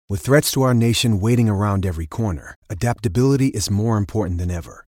With threats to our nation waiting around every corner, adaptability is more important than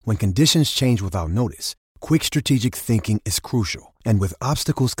ever. When conditions change without notice, quick strategic thinking is crucial. And with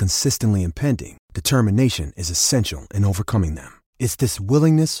obstacles consistently impending, determination is essential in overcoming them. It's this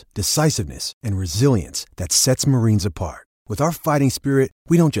willingness, decisiveness, and resilience that sets Marines apart. With our fighting spirit,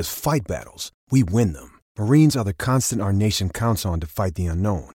 we don't just fight battles, we win them. Marines are the constant our nation counts on to fight the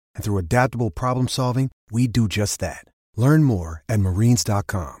unknown. And through adaptable problem solving, we do just that. Learn more at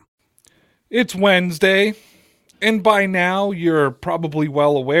marines.com. It's Wednesday, and by now you're probably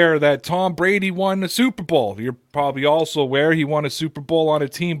well aware that Tom Brady won the Super Bowl. You're probably also aware he won a Super Bowl on a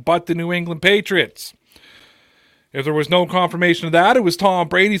team but the New England Patriots. If there was no confirmation of that, it was Tom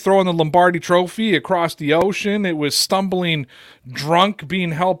Brady throwing the Lombardi Trophy across the ocean. It was stumbling drunk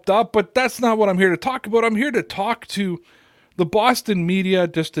being helped up, but that's not what I'm here to talk about. I'm here to talk to the Boston media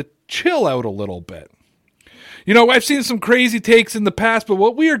just to chill out a little bit. You know, I've seen some crazy takes in the past, but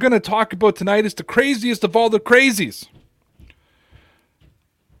what we are going to talk about tonight is the craziest of all the crazies.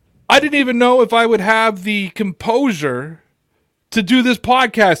 I didn't even know if I would have the composure to do this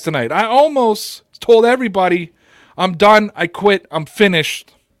podcast tonight. I almost told everybody, I'm done, I quit, I'm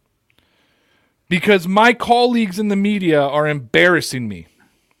finished. Because my colleagues in the media are embarrassing me.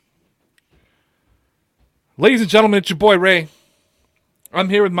 Ladies and gentlemen, it's your boy Ray. I'm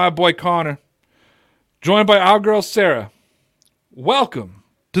here with my boy Connor. Joined by our girl Sarah. Welcome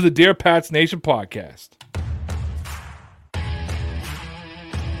to the Dear Pats Nation podcast.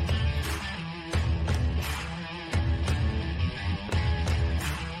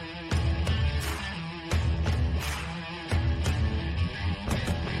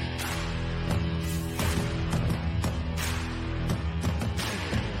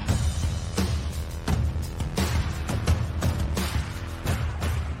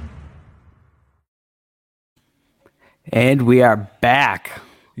 And we are back.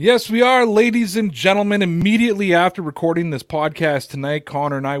 Yes, we are, ladies and gentlemen. Immediately after recording this podcast tonight,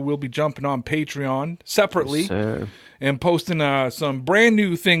 Connor and I will be jumping on Patreon separately and posting some brand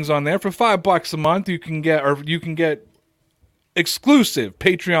new things on there for $5 a month. You can get exclusive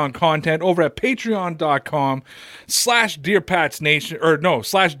Patreon content over at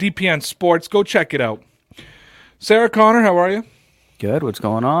patreon.com/DearPatsNation /DPN Sports. Go check it out. Sarah, Connor, how are you? Good. What's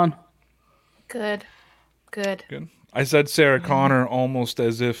going on? Good. I said Sarah Connor almost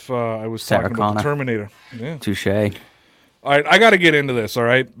as if I was Sarah talking about Connor. the Terminator. Yeah. Touche. All right, I got to get into this, all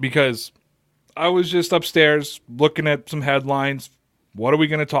right? Because I was just upstairs looking at some headlines. What are we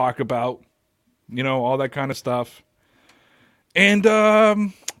going to talk about? You know, all that kind of stuff. And I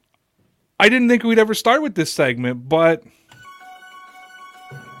didn't think we'd ever start with this segment, but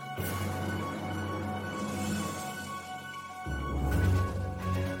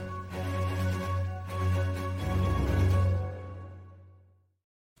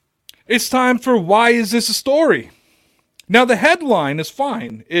it's time for Why Is This a Story? Now, the headline is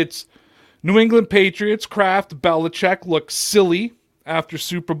fine. It's New England Patriots, Kraft, Belichick look silly after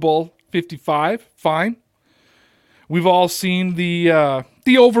Super Bowl 55. Fine. We've all seen the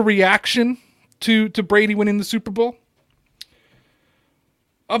overreaction to Brady winning the Super Bowl.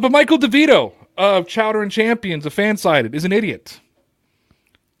 But Michael DeVito of Chowder and Champions, of Fansided, is an idiot.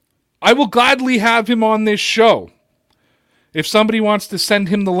 I will gladly have him on this show if somebody wants to send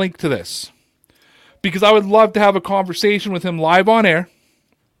him the link to this. Because I would love to have a conversation with him live on air.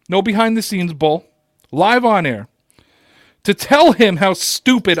 No behind the scenes bull. Live on air. To tell him how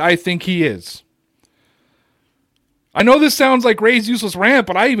stupid I think he is. I know this sounds like Ray's useless rant,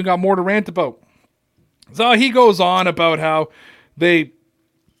 but I even got more to rant about. So he goes on about how they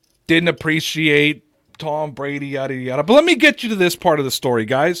didn't appreciate Tom Brady, yada, yada. But let me get you to this part of the story,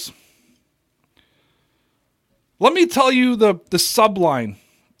 guys. Let me tell you the subline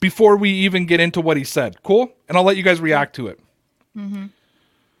before we even get into what he said. Cool? And I'll let you guys react to it. Mm-hmm.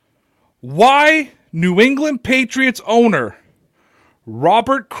 Why New England Patriots owner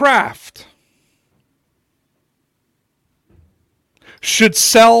Robert Kraft should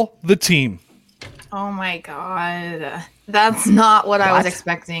sell the team. Oh my God. That's not what I was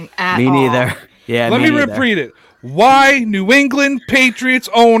expecting at all. Me neither. Yeah, Let me repeat it. Why New England Patriots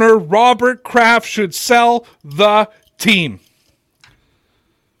owner Robert Kraft should sell the team.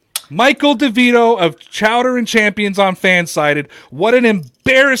 Michael DeVito of Chowder and Champions on Fansided. What an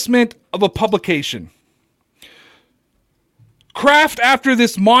embarrassment of a publication. Kraft, after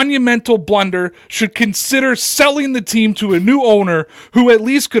this monumental blunder, should consider selling the team to a new owner who at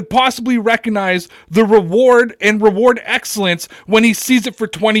least could possibly recognize the reward and reward excellence when he sees it for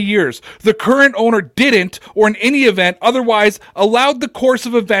 20 years. The current owner didn't, or in any event, otherwise allowed the course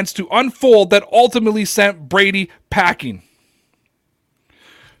of events to unfold that ultimately sent Brady packing.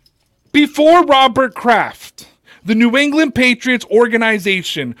 Before Robert Kraft, the New England Patriots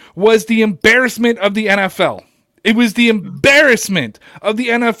organization was the embarrassment of the NFL. It was the embarrassment of the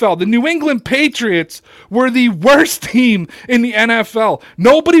NFL. The New England Patriots were the worst team in the NFL.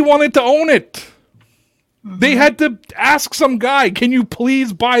 Nobody wanted to own it. They had to ask some guy, can you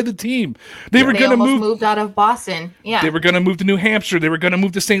please buy the team? They were going to moved out of Boston. Yeah. They were going to move to New Hampshire. They were going to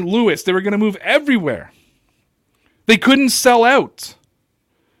move to St. Louis. They were going to move everywhere. They couldn't sell out.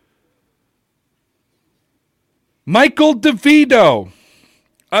 Michael DeVito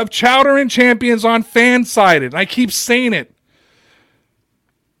of Chowder and Champions on Fansided. I keep saying it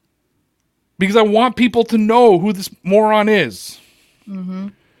because I want people to know who this moron is.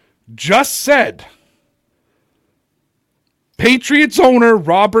 Just said Patriots owner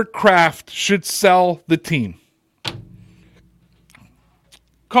Robert Kraft should sell the team.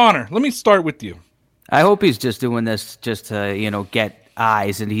 Connor, let me start with you. I hope he's just doing this just to, get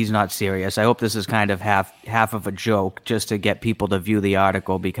eyes, and he's not serious. I hope this is kind of half of a joke just to get people to view the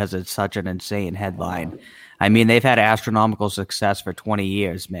article because it's such an insane headline. I mean, they've had astronomical success for 20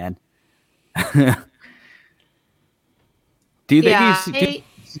 years, man. Do you think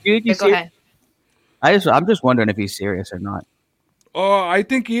he's go ahead. I'm just wondering if he's serious or not. Oh, I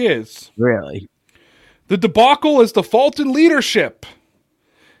think he is. Really? The debacle is the fault in leadership,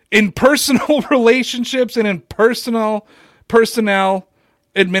 in personal relationships, and in personnel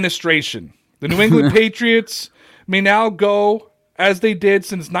administration. The New England Patriots may now go as they did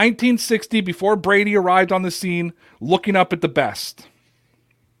since 1960 before Brady arrived on the scene, looking up at the best.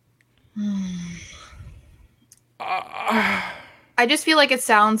 I just feel like it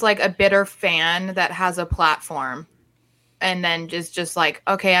sounds like a bitter fan that has a platform and then just like,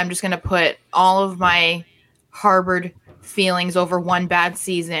 okay, I'm just going to put all of my harbored feelings over one bad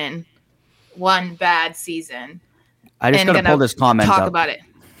season. I just got to pull this comment talk up. about it.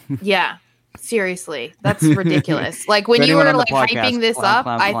 Yeah, seriously. That's ridiculous. Like when you were like hyping this up,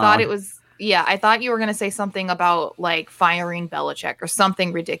 I thought it was, I thought you were going to say something about like firing Belichick or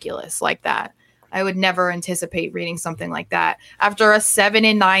something ridiculous like that. I would never anticipate reading something like that after a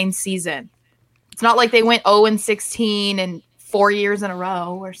 7-9 season. It's not like they went 0-16 and 4 years in a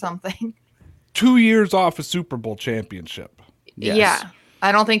row or something. 2 years off a Super Bowl championship. Yes. Yeah.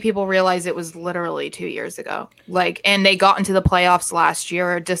 I don't think people realize it was literally 2 years ago. Like, and they got into the playoffs last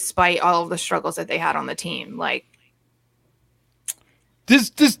year despite all of the struggles that they had on the team. Like, does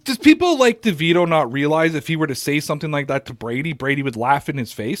people like DeVito not realize if he were to say something like that to Brady, Brady would laugh in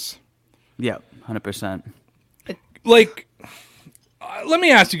his face? Yeah, 100%. Like, let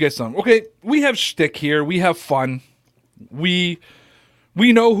me ask you guys something. Okay, we have shtick here. We have fun. We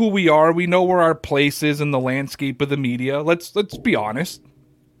know who we are. We know where our place is in the landscape of the media. Let's be honest.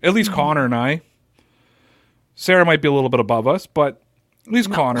 At least Connor and I. Sarah might be a little bit above us, but at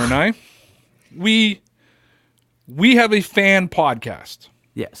least Connor and I. We have a fan podcast.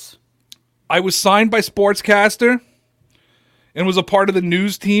 Yes. I was signed by Sportscaster and was a part of the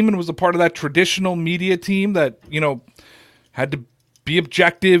news team and was a part of that traditional media team that, had to be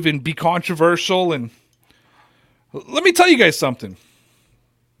objective and be controversial. And let me tell you guys something.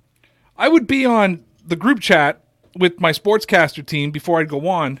 I would be on the group chat with my Sportscaster team before I'd go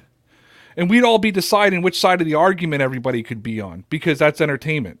on, and we'd all be deciding which side of the argument everybody could be on, because that's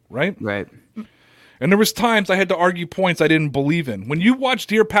entertainment, right? Right. And there was times I had to argue points I didn't believe in. When you watch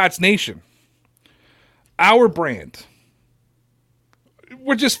Dear Pat's Nation, our brand,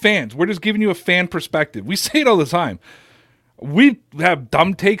 we're just fans. We're just giving you a fan perspective. We say it all the time. We have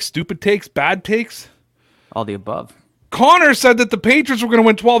dumb takes, stupid takes, bad takes. All the above. Connor said that the Patriots were going to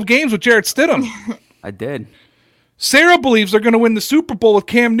win 12 games with Jarrett Stidham. I did. Sarah believes they're going to win the Super Bowl with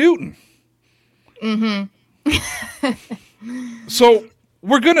Cam Newton. So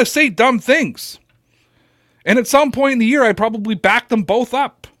we're going to say dumb things. And at some point in the year, I probably back them both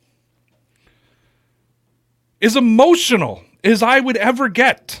up. As emotional as I would ever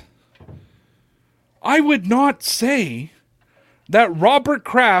get, I would not say that Robert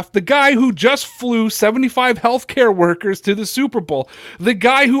Kraft, the guy who just flew 75 healthcare workers to the Super Bowl, the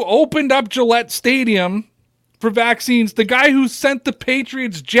guy who opened up Gillette Stadium for vaccines, the guy who sent the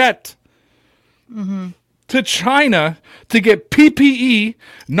Patriots jet to China to get PPE,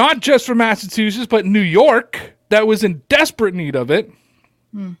 not just for Massachusetts, but New York, that was in desperate need of it.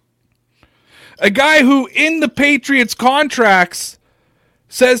 A guy who, in the Patriots contracts,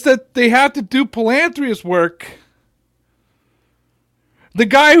 says that they have to do philanthropist work. The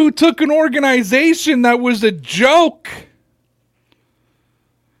guy who took an organization that was a joke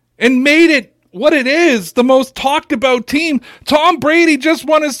and made it what it is, the most talked about team. Tom Brady just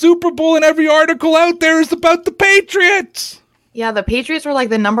won a Super Bowl and every article out there is about the Patriots. Yeah, the Patriots were like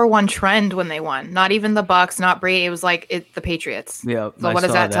the number one trend when they won. Not even the Bucks, not Brady. It was like the Patriots. Yeah. So what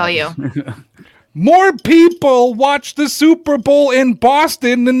does that tell you? More people watched the Super Bowl in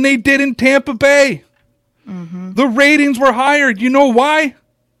Boston than they did in Tampa Bay. Mm-hmm. The ratings were higher. You know why?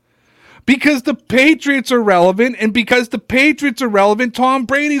 Because the Patriots are relevant, and because the Patriots are relevant, Tom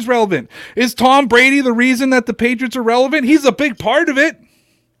Brady's relevant. Is Tom Brady the reason that the Patriots are relevant? He's a big part of it.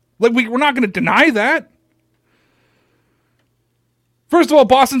 Like we're not going to deny that. First of all,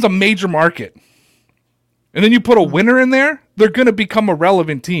 Boston's a major market. And then you put a winner in there, they're going to become a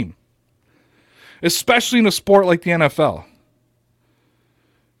relevant team. Especially in a sport like the NFL.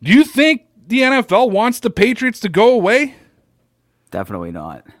 Do you think the NFL wants the Patriots to go away? Definitely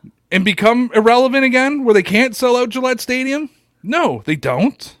not. And become irrelevant again, where they can't sell out Gillette Stadium? No, they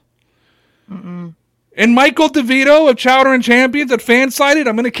don't. Mm-mm. And Michael DeVito of Chowder and Champions at Fansided,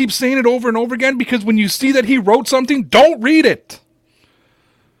 I'm going to keep saying it over and over again, because when you see that he wrote something, don't read it.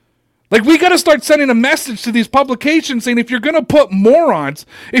 Like, we got to start sending a message to these publications saying, if you're going to put morons,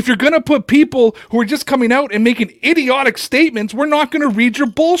 if you're going to put people who are just coming out and making idiotic statements, we're not going to read your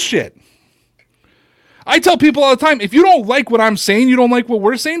bullshit. I tell people all the time, if you don't like what I'm saying, you don't like what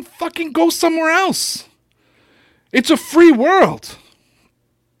we're saying, fucking go somewhere else. It's a free world.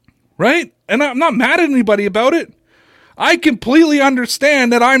 Right? And I'm not mad at anybody about it. I completely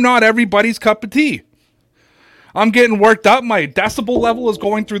understand that I'm not everybody's cup of tea. I'm getting worked up. My decibel level is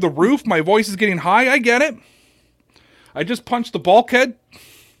going through the roof. My voice is getting high. I get it. I just punched the bulkhead.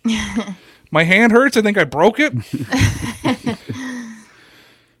 My hand hurts. I think I broke it.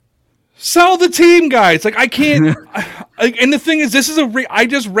 Sell the team, guys. Like, I can't. And the thing is, this is I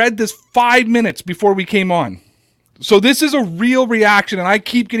just read this 5 minutes before we came on. So this is a real reaction, and I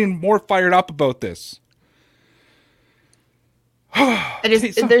keep getting more fired up about this.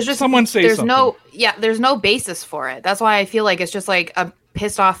 Someone say something. There's no basis for it. That's why I feel like it's just like a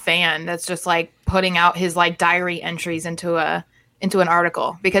pissed off fan that's just like putting out his like diary entries into an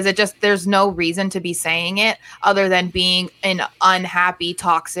article, because there's no reason to be saying it other than being an unhappy,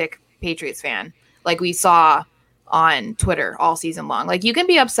 toxic Patriots fan, like we saw on Twitter all season long. Like, you can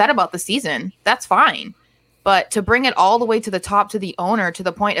be upset about the season, that's fine. But to bring it all the way to the top, to the owner, to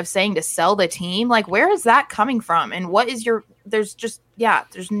the point of saying to sell the team, like, where is that coming from? And what is there's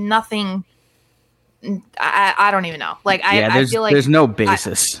nothing. I don't even know. Like, I feel like there's no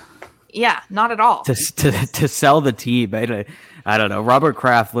basis. Not at all. To sell the team. I don't know. Robert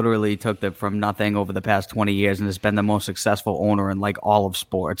Kraft literally took them from nothing over the past 20 years and has been the most successful owner in like all of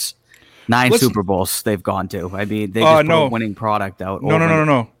sports. 9 Super Bowls they've gone to. I mean, they just put a winning product out.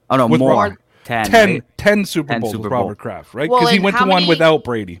 No. Oh, no, more. 10 Super Bowls with Robert Kraft, right? Because he went to one without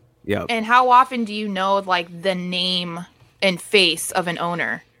Brady. Yeah. And how often do you know like the name and face of an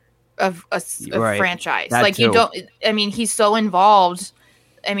owner of a franchise? That like, too. you don't. I mean, he's so involved.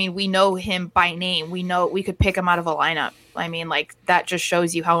 I mean, we know him by name. We know we could pick him out of a lineup. I mean, like, that just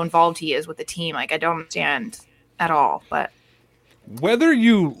shows you how involved he is with the team. Like, I don't understand at all. But whether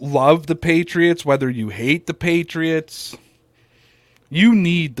you love the Patriots, whether you hate the Patriots, you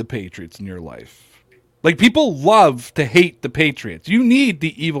need the Patriots in your life. Like, people love to hate the Patriots. You need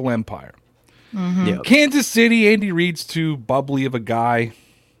the evil empire. Mm-hmm. Yep. Kansas City, Andy Reid's too bubbly of a guy.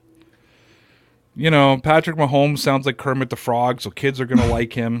 You know, Patrick Mahomes sounds like Kermit the Frog, so kids are going to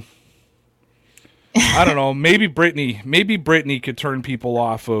like him. I don't know. Maybe Brittany could turn people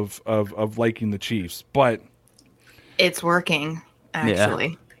off of liking the Chiefs, but it's working, actually.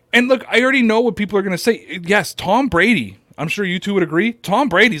 Yeah. And look, I already know what people are going to say. Yes, Tom Brady. I'm sure you two would agree. Tom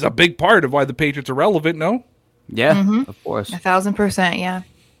Brady's a big part of why the Patriots are relevant, no? Yeah, of course. 1,000%, yeah.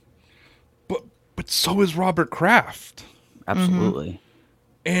 But so is Robert Kraft. Absolutely. Mm-hmm.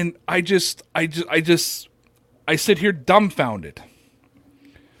 And I sit here dumbfounded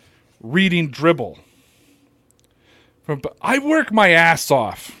reading dribble. I work my ass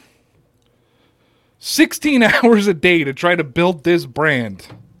off 16 hours a day to try to build this brand.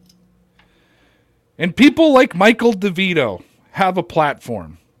 And people like Michael DeVito have a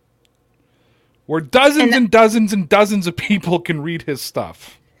platform where dozens and dozens and dozens of people can read his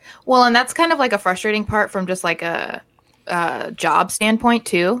stuff. Well, and that's kind of like a frustrating part from just like a job standpoint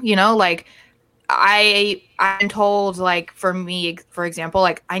too. You know, like I'm told, like, for me, for example,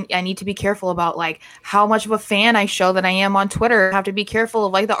 like I need to be careful about like how much of a fan I show that I am on Twitter. I have to be careful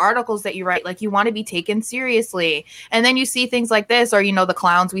of like the articles that you write. Like, you want to be taken seriously. And then you see things like this, or, you know, the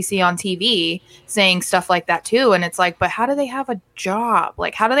clowns we see on TV saying stuff like that too. And it's like, but how do they have a job?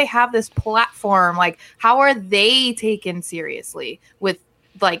 Like, how do they have this platform? Like, how are they taken seriously with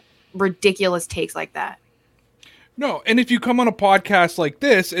like ridiculous takes like that? No, and if you come on a podcast like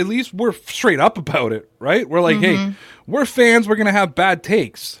this, at least we're straight up about it, right? We're like, hey, we're fans. We're going to have bad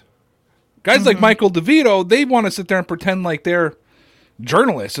takes. Guys like Michael DeVito, they want to sit there and pretend like they're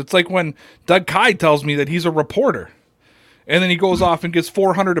journalists. It's like when Doug Kai tells me that he's a reporter, and then he goes off and gets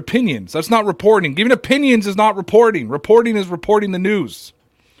 400 opinions. That's not reporting. Giving opinions is not reporting. Reporting is reporting the news.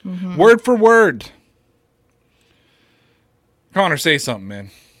 Word for word. Connor, say something, man.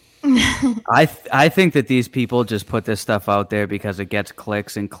 I think that these people just put this stuff out there because it gets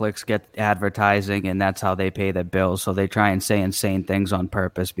clicks, and clicks get advertising, and that's how they pay their bills. So they try and say insane things on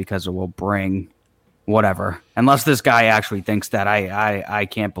purpose because it will bring whatever. Unless this guy actually thinks that, I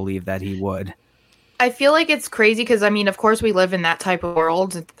can't believe that he would. I feel like it's crazy because, I mean, of course we live in that type of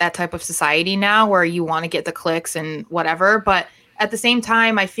world, that type of society now where you want to get the clicks and whatever. But at the same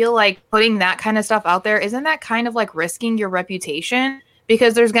time, I feel like putting that kind of stuff out there, isn't that kind of like risking your reputation?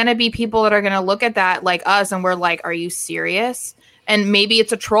 Because there's going to be people that are going to look at that like us and we're like, are you serious? And maybe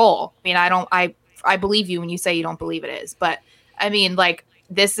it's a troll. I mean, I believe you when you say you don't believe it is. But I mean, like,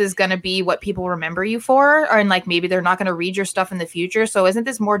 this is going to be what people remember you for. And like, maybe they're not going to read your stuff in the future. So isn't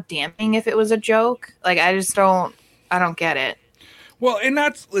this more damning if it was a joke? Like, I don't get it. Well, and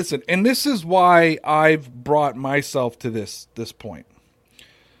listen, and this is why I've brought myself to this point.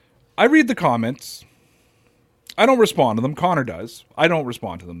 I read the comments. I don't respond to them. Connor does. I don't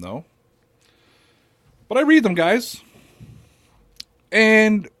respond to them, though. But I read them, guys.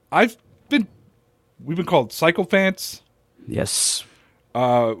 And we've been called psychophants. Yes.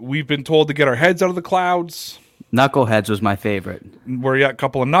 We've been told to get our heads out of the clouds. Knuckleheads was my favorite. We're a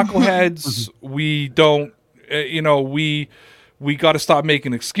couple of knuckleheads. We don't, we got to stop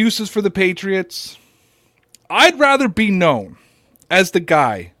making excuses for the Patriots. I'd rather be known as the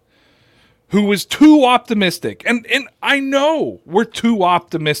guy who was too optimistic. And I know we're too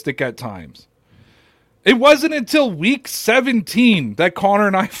optimistic at times. It wasn't until week 17 that Connor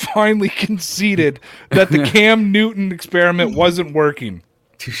and I finally conceded that the Cam Newton experiment wasn't working.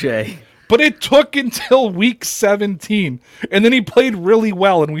 Touché. But it took until week 17. And then he played really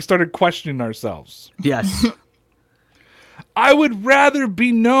well and we started questioning ourselves. Yes. I would rather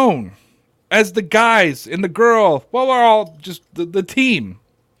be known as the guys and the girl. Well, we're all just the team.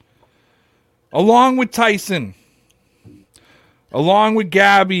 Along with Tyson, along with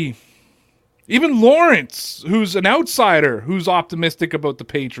Gabby, even Lawrence, who's an outsider, who's optimistic about the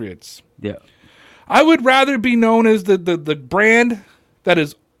Patriots. Yeah. I would rather be known as the brand that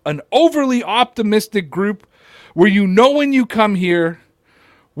is an overly optimistic group where when you come here,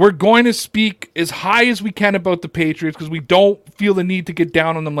 we're going to speak as high as we can about the Patriots because we don't feel the need to get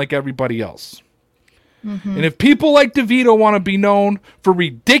down on them like everybody else. And if people like DeVito want to be known for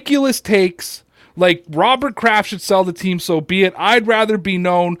ridiculous takes, like Robert Kraft should sell the team, so be it. I'd rather be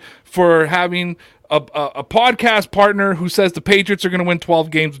known for having a podcast partner who says the Patriots are going to win 12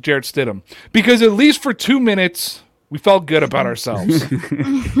 games with Jarrett Stidham. Because at least for 2 minutes, we felt good about ourselves.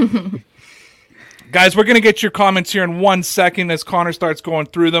 Guys, we're going to get your comments here in 1 second as Connor starts going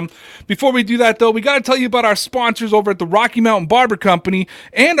through them. Before we do that, though, we got to tell you about our sponsors over at the Rocky Mountain Barber Company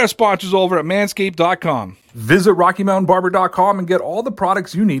and our sponsors over at manscaped.com. Visit RockyMountainBarber.com and get all the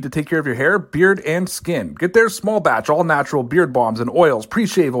products you need to take care of your hair, beard, and skin. Get their small batch, all natural beard balms and oils,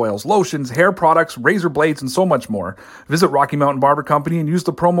 pre-shave oils, lotions, hair products, razor blades, and so much more. Visit Rocky Mountain Barber Company and use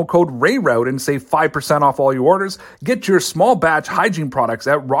the promo code RAYROUTE and save 5% off all your orders. Get your small batch hygiene products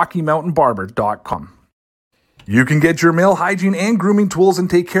at RockyMountainBarber.com. You can get your male hygiene and grooming tools and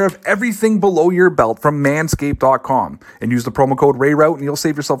take care of everything below your belt from Manscaped.com. And use the promo code RAYROUTE and you'll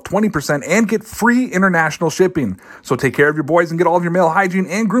save yourself 20% and get free international shipping. So take care of your boys and get all of your male hygiene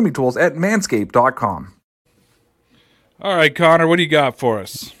and grooming tools at Manscaped.com. All right, Connor, what do you got for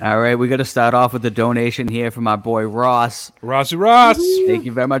us? All right, we got to start off with a donation here from our boy Ross. Ross. Thank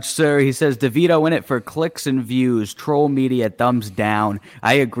you very much, sir. He says, DeVito in it for clicks and views. Troll media, thumbs down.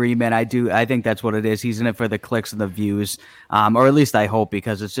 I agree, man. I think that's what it is. He's in it for the clicks and the views, or at least I hope,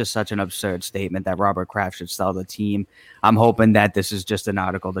 because it's just such an absurd statement that Robert Kraft should sell the team. I'm hoping that this is just an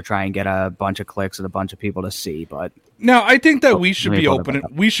article to try and get a bunch of clicks and a bunch of people to see. But now I think that we should be open.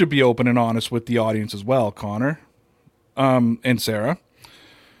 We should be open and honest with the audience as well, Connor. And Sarah,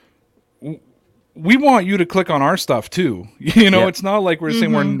 we want you to click on our stuff too. It's not like we're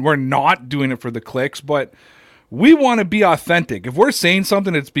saying we're not doing it for the clicks, but we want to be authentic. If we're saying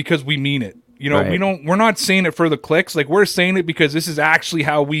something, it's because we mean it. Right. We're not saying it for the clicks. Like, we're saying it because this is actually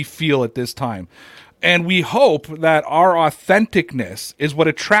how we feel at this time. And we hope that our authenticness is what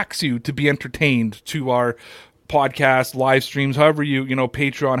attracts you to be entertained to our podcast, live streams, however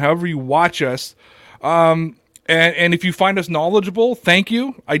Patreon, however you watch us. And if you find us knowledgeable, thank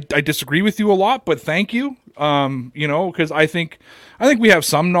you. I disagree with you a lot, but thank you. Because I think we have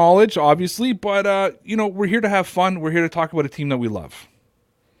some knowledge, obviously, but we're here to have fun. We're here to talk about a team that we love.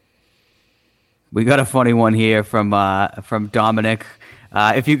 We got a funny one here from Dominic.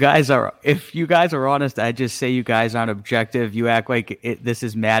 If you guys are honest, I just say you guys aren't objective. You act like this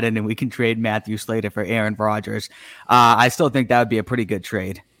is Madden and we can trade Matthew Slater for Aaron Rodgers. I still think that would be a pretty good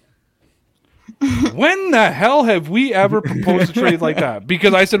trade. When the hell have we ever proposed a trade like that?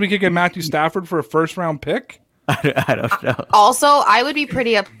 Because I said we could get Matthew Stafford for a first-round pick? I don't know. Also, I would be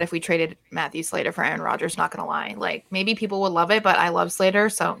pretty upset if we traded Matthew Slater for Aaron Rodgers, not going to lie. Like, maybe people would love it, but I love Slater,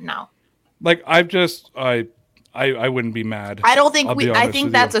 so no. Like, I wouldn't be mad. I don't think I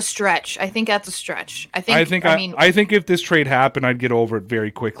think that's a stretch. I think that's a stretch. I think if this trade happened, I'd get over it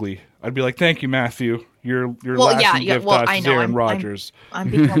very quickly. I'd be like, "Thank you, Matthew. Your lasting gift to us is Aaron Rodgers."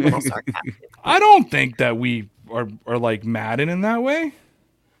 I'm being a little sarcastic. I don't think that we are like Madden in that way.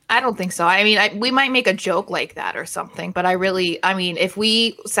 I don't think so. I mean, we might make a joke like that or something, but if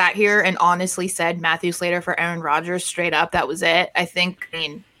we sat here and honestly said Matthew Slater for Aaron Rodgers straight up, that was it.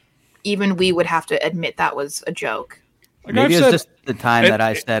 Even we would have to admit that was a joke. Like maybe it was just the time that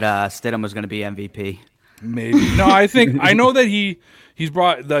I said Stidham was going to be MVP. Maybe. No, I know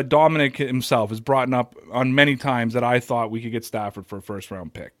that Dominic himself has brought up on many times that I thought we could get Stafford for a first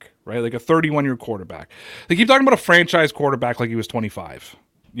round pick, right? Like a 31-year quarterback. They keep talking about a franchise quarterback like he was 25.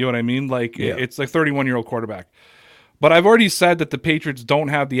 You know what I mean? Like It's like 31-year-old quarterback. But I've already said that the Patriots don't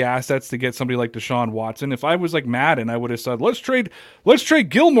have the assets to get somebody like Deshaun Watson. If I was like Madden, I would have said, let's trade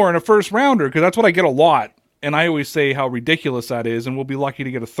Gilmore in a first rounder, because that's what I get a lot. And I always say how ridiculous that is, and we'll be lucky to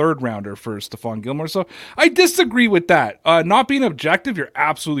get a third rounder for Stephon Gilmore. So I disagree with that. Not being objective, you're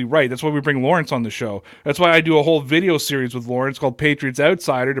absolutely right. That's why we bring Lawrence on the show. That's why I do a whole video series with Lawrence called Patriots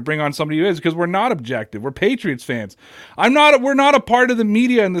Outsider, to bring on somebody who is, because we're not objective. We're Patriots fans. We're not a part of the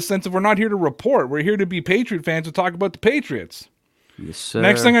media in the sense of we're not here to report. We're here to be Patriot fans to talk about the Patriots. Yes, sir.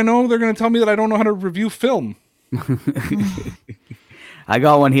 Next thing I know, they're going to tell me that I don't know how to review film. I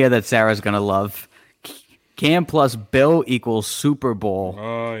got one here that Sarah's going to love. Cam plus Bill equals Super Bowl.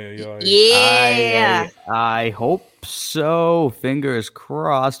 Oh, yeah. I hope so. Fingers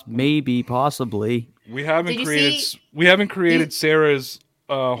crossed. Maybe, possibly. We haven't created Sarah's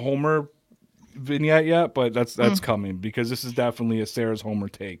Homer vignette yet, but that's coming, because this is definitely a Sarah's Homer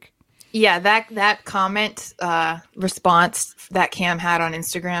take. Yeah, that comment response that Cam had on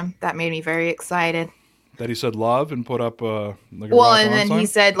Instagram, that made me very excited. That he said love and put up and then he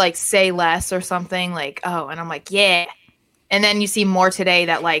said like say less or something, like, oh, and I'm like, yeah. And then you see more today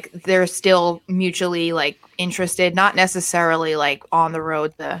that like they're still mutually like interested, not necessarily like on the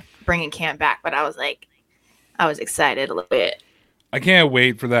road to bringing Cam back, but I was excited a little bit. I can't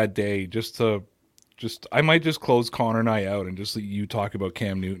wait for that day I might just close Connor and I out and just let you talk about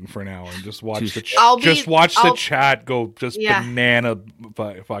Cam Newton for an hour and just watch the chat go banana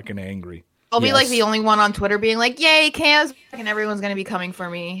fucking angry. I'll be like the only one on Twitter being like, yay, Cam's back, and everyone's going to be coming for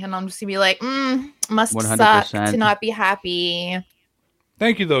me. And I'm just going to be like, must 100%. Suck to not be happy.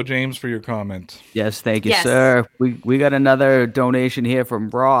 Thank you, though, James, for your comment. Yes, thank you, sir. We got another donation here from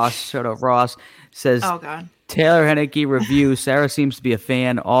Ross. Shout out, Ross. Says, oh, God. Taylor Henneke review. Sarah seems to be a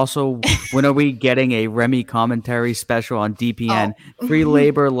fan. Also, when are we getting a Remy commentary special on DPN? Oh. Free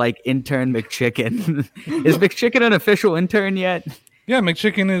labor like intern McChicken. Is McChicken an official intern yet? Yeah,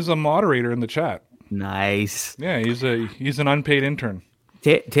 McChicken is a moderator in the chat. Nice. Yeah, he's an unpaid intern.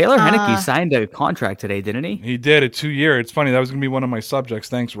 Taylor Henneke signed a contract today, didn't he? He did, a 2-year. It's funny, that was going to be one of my subjects.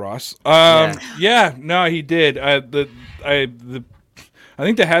 Thanks, Ross. No, he did. I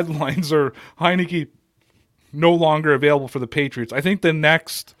think the headlines are Heineke no longer available for the Patriots. I think the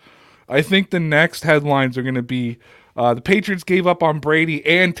next headlines are going to be the Patriots gave up on Brady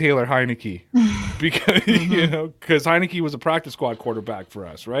and Taylor Heineke because Heineke was a practice squad quarterback for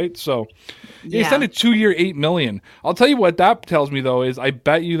us, right? So he signed a 2-year, $8 million. I'll tell you what that tells me though is I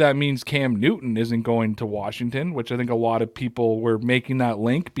bet you that means Cam Newton isn't going to Washington, which I think a lot of people were making that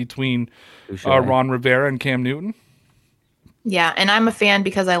link between Ron Rivera and Cam Newton. Yeah, and I'm a fan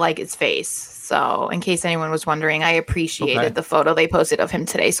because I like his face. So in case anyone was wondering, I appreciated the photo they posted of him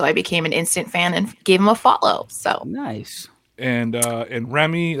today. So I became an instant fan and gave him a follow. So nice. And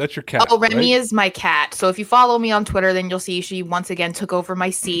Remy, that's your cat. Oh, Remy right? is my cat. So if you follow me on Twitter, then you'll see she once again took over my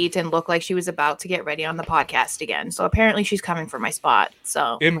seat and looked like she was about to get ready on the podcast again. So apparently she's coming for my spot.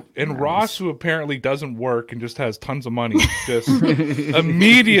 So and nice. Ross, who apparently doesn't work and just has tons of money, just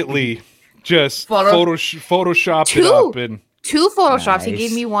immediately just photoshopped it up and 2 photoshops. Nice. He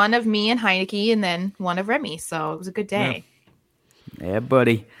gave me one of me and Heineke and then one of Remy. So it was a good day. Yeah,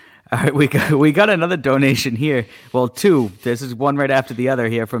 buddy. All right, we got another donation here. Well, two. This is one right after the other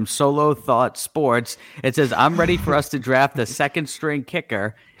here from Solo Thought Sports. It says, "I'm ready for us to draft the second string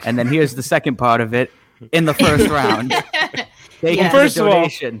kicker," and then here's the second part of it, in the first round. First of all,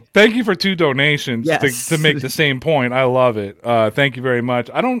 thank you for 2 donations yes. to make the same point. I love it. Thank you very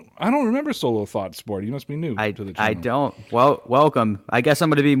much. I don't remember Solo Thought Sport. You must be new to the channel. I don't. Well, welcome. I guess I'm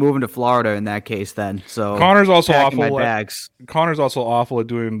going to be moving to Florida in that case then. So Connor's also awful. Connor's also awful at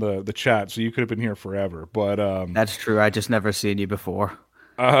doing the chat, so you could have been here forever. But that's true. I just never seen you before.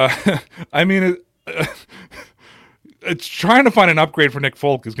 I mean, it's trying to find an upgrade for Nick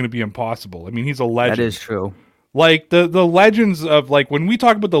Folk is going to be impossible. I mean, he's a legend. That is true. Like the legends of, like, when we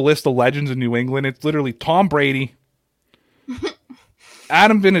talk about the list of legends in New England, it's literally Tom Brady,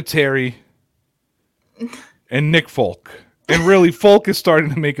 Adam Vinatieri, and Nick Folk. And really, Folk is starting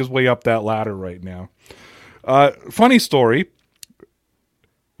to make his way up that ladder right now. Funny story.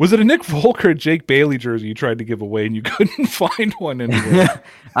 Was it a Nick Folk or a Jake Bailey jersey you tried to give away and you couldn't find one anywhere?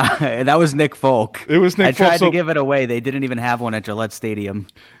 That was Nick Folk. It was Nick Folk. I tried to give it away. They didn't even have one at Gillette Stadium.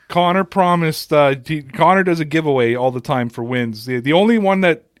 Connor promised. Connor does a giveaway all the time for wins. The only one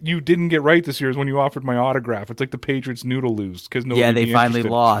that you didn't get right this year is when you offered my autograph. It's like the Patriots knew to lose because they finally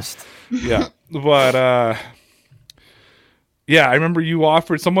lost. Yeah, but yeah, I remember you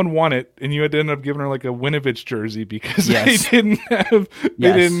offered. Someone won it, and you had to end up giving her like a Winovich jersey because they didn't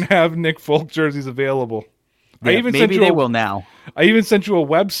have Nick Folk jerseys available. Yeah, maybe they will now. I even sent you a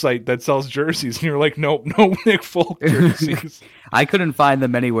website that sells jerseys, and you're like, nope, no Nick Folk jerseys. I couldn't find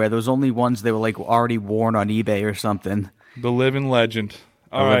them anywhere. There was only ones that were like already worn on eBay or something. The living legend.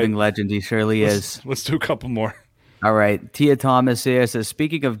 Living legend, he surely is. Let's do a couple more. All right. Tia Thomas here says,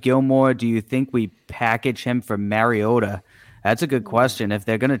 speaking of Gilmore, do you think we package him for Mariota? That's a good question. If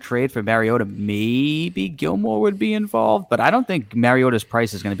they're going to trade for Mariota, maybe Gilmore would be involved, but I don't think Mariota's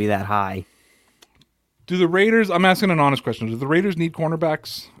price is going to be that high. Do the Raiders? I'm asking an honest question. Do the Raiders need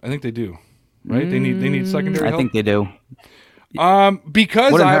cornerbacks? I think they do. Right? They need secondary help. I think they do.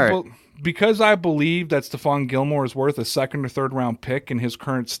 Because I believe that Stephon Gilmore is worth a 2nd or 3rd round pick in his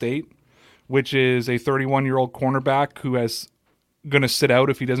current state, which is a 31-year-old cornerback who is going to sit out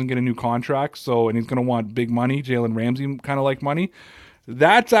if he doesn't get a new contract. And he's going to want big money, Jalen Ramsey kind of like money.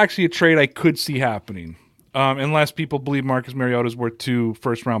 That's actually a trade I could see happening, unless people believe Marcus Mariota is worth 2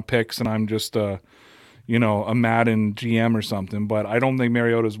 first-round picks, and I'm just a Madden GM or something. But I don't think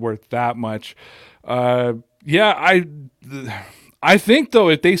Mariota is worth that much. I think, though,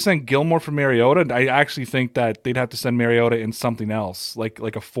 if they sent Gilmore for Mariota, I actually think that they'd have to send Mariota in something else, like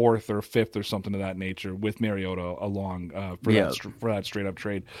a 4th or 5th or something of that nature with Mariota along for that straight-up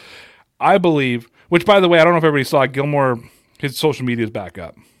trade. I believe, which, by the way, I don't know if everybody saw, Gilmore, his social media is back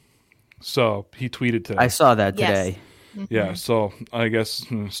up. So he tweeted today. I saw that today. Yes. Yeah, so I guess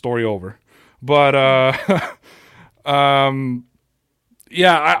story over. But,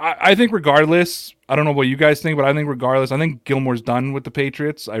 yeah, I think regardless, I don't know what you guys think, but I think regardless, I think Gilmore's done with the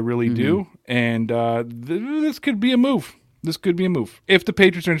Patriots. I really do. And this could be a move. This could be a move if the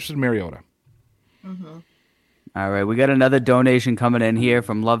Patriots are interested in Mariota. Mm-hmm. All right, we got another donation coming in here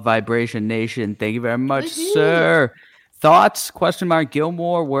from Love Vibration Nation. Thank you very much, sir. Thoughts? ?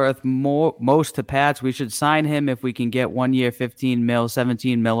 Gilmore worth most to Pats. We should sign him if we can get 1 year, 15 mil,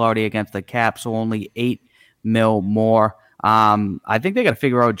 17 mil already against the cap, so only 8 mil more. I think they got to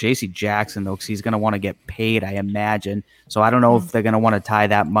figure out J.C. Jackson, though, because he's going to want to get paid, I imagine. So I don't know if they're going to want to tie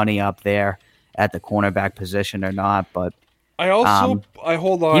that money up there at the cornerback position or not. But I hold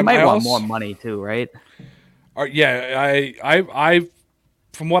on. He might want more money too, right? I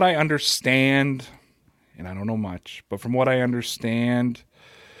from what I understand, and I don't know much, but from what I understand,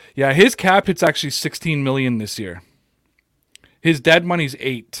 his cap hit's actually $16 million this year. His dead money's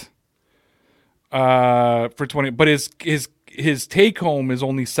 $8 for 20, but his take home is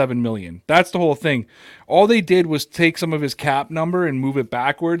only $7 million. That's the whole thing. All they did was take some of his cap number and move it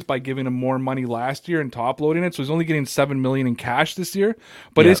backwards by giving him more money last year and top loading it. So he's only getting $7 million in cash this year,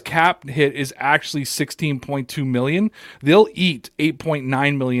 but his cap hit is actually $16.2 million. They'll eat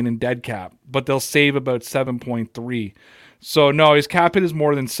 $8.9 million in dead cap, but they'll save about 7.3. So no, his cap hit is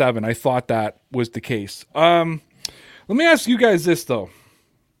more than 7. I thought that was the case. Let me ask you guys this though.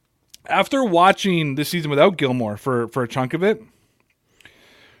 After watching this season without Gilmore for a chunk of it,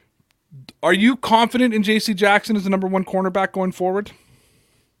 are you confident in J.C. Jackson as the number 1 cornerback going forward?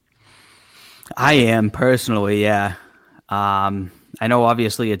 I am personally, yeah. I know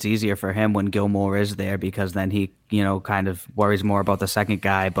obviously it's easier for him when Gilmore is there because then he, kind of worries more about the second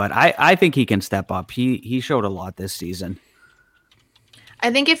guy. But I think he can step up. He showed a lot this season.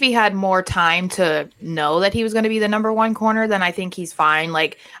 I think if he had more time to know that he was going to be the number one corner, then I think he's fine.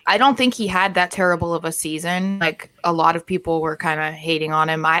 Like, I don't think he had that terrible of a season. Like, a lot of people were kind of hating on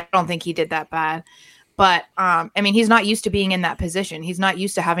him. I don't think he did that bad. But, I mean, he's not used to being in that position. He's not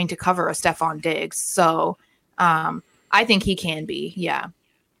used to having to cover a Stephon Diggs. So, I think he can be, yeah.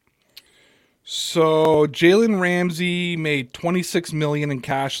 So Jalen Ramsey made $26 million in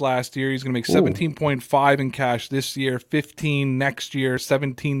cash last year. He's going to make 17.5 in cash this year, 15 next year,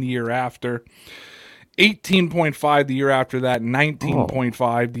 17 the year after, 18.5 the year after that,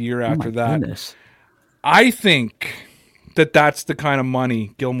 19.5 the year after that. Goodness. I think that's the kind of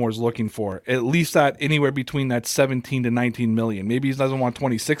money Gilmore's looking for. At least that anywhere between that 17 to 19 million. Maybe he doesn't want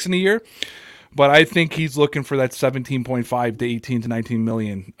 26 in a year. But I think he's looking for that 17.5 to 18 to 19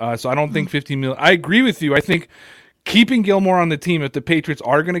 million. So I don't think 15 million. I agree with you. I think keeping Gilmore on the team, if the Patriots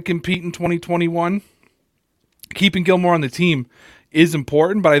are going to compete in 2021, keeping Gilmore on the team is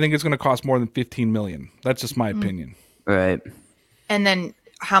important, but I think it's going to cost more than 15 million. That's just my opinion. Right. And then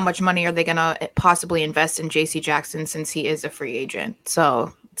how much money are they going to possibly invest in J.C. Jackson since he is a free agent?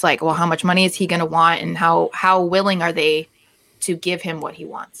 So it's like, well, how much money is he going to want, and how willing are they to give him what he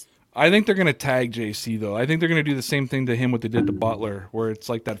wants? I think they're going to tag JC, though. I think they're going to do the same thing to him what they did to Butler, where it's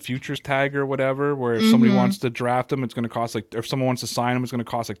like that futures tag or whatever, where if somebody wants to draft him, it's going to cost like, if someone wants to sign him, it's going to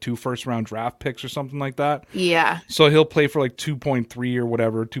cost like 2 first-round draft picks or something like that. Yeah. So he'll play for like 2.3 or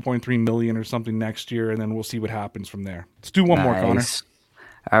whatever, 2.3 million or something next year, and then we'll see what happens from there. Let's do one more, Connor.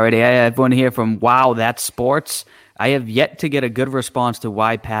 Alrighty, I have one here from Wow, That's Sports. I have yet to get a good response to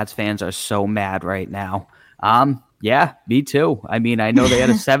why Pats fans are so mad right now. Yeah, me too. I mean, I know they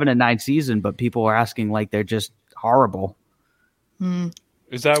had a 7-9 season, but people are asking like they're just horrible.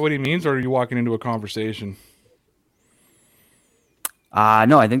 Is that what he means, or are you walking into a conversation?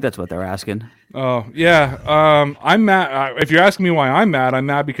 No, I think that's what they're asking. Oh, yeah. I'm mad. If you're asking me why I'm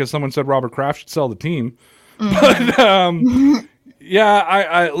mad because someone said Robert Kraft should sell the team. But, yeah,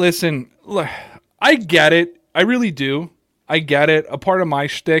 I listen, I get it. I really do. I get it. A part of my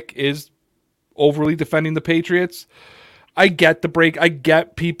shtick is overly defending the Patriots. I get the break. I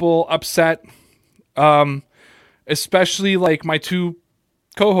get people upset, especially like my two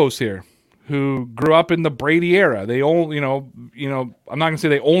co-hosts here who grew up in the Brady era. They all, you know, I'm not gonna say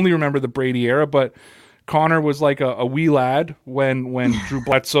they only remember the Brady era, but Connor was like a wee lad when Drew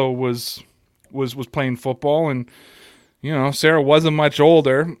Bledsoe was playing football, and you know, Sarah wasn't much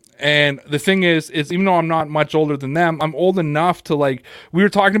older. And the thing is even though I'm not much older than them, I'm old enough to, like, we were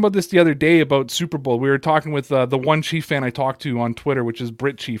talking about this the other day about Super Bowl. We were talking with the one Chief fan I talked to on Twitter, which is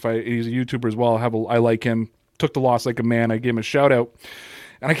Brit Chief. He's a YouTuber as well. I like him. Took the loss like a man. I gave him a shout out.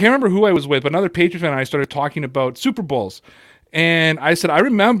 And I can't remember who I was with, but another Patriot fan and I started talking about Super Bowls. And I said, I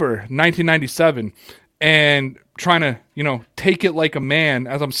remember 1997 and trying to, you know, take it like a man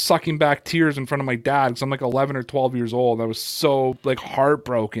as I'm sucking back tears in front of my dad because I'm like 11 or 12 years old. I was so like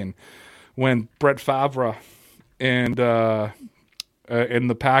heartbroken when Brett Favre and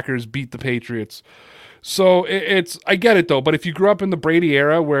the Packers beat the Patriots. So it's I get it though. But if you grew up in the Brady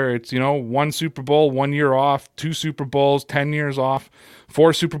era where it's, you know, 1 Super Bowl, 1 year off, 2 Super Bowls, 10 years off,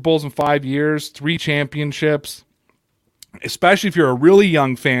 4 Super Bowls in 5 years, 3 championships, especially if you're a really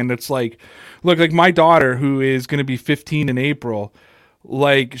young fan that's like, look, like my daughter who is going to be 15 in April,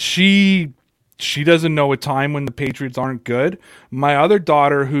 like she doesn't know a time when the Patriots aren't good. My other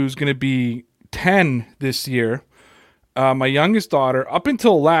daughter who's going to be 10 this year, my youngest daughter, up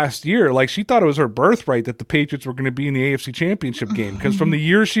until last year, like she thought it was her birthright that the Patriots were going to be in the AFC Championship game because from the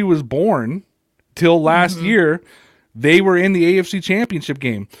year she was born till last year, they were in the AFC Championship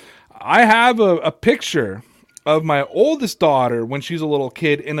game. I have a picture of my oldest daughter when she's a little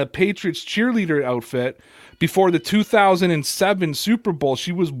kid in a Patriots cheerleader outfit before the 2007 Super Bowl.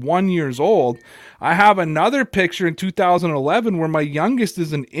 She was 1 year old. I have another picture in 2011 where my youngest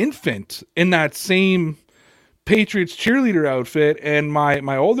is an infant in that same Patriots cheerleader outfit, and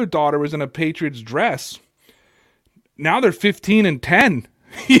my older daughter was in a Patriots dress. Now they're 15 and 10.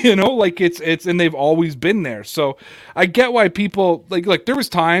 You know, like it's and they've always been there. So I get why people like there was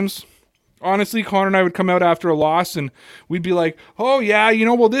times, honestly, Connor and I would come out after a loss and we'd be like, oh yeah, you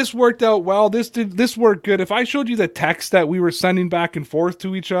know, well, this worked out well. This worked good. If I showed you the text that we were sending back and forth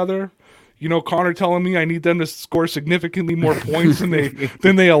to each other, you know, Connor telling me I need them to score significantly more points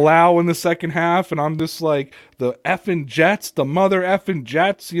than they allow in the second half. And I'm just like, the effing Jets, the mother effing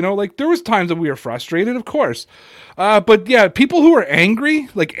Jets, you know, like there was times that we were frustrated, of course. But yeah, people who are angry,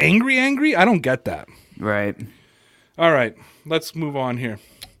 like angry, I don't get that. Right. All right, let's move on here.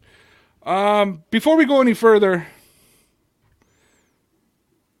 Before we go any further,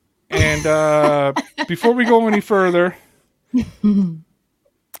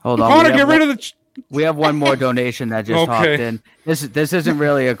 Hold on. Connor, get rid of the. We have one more donation that just hopped in. This isn't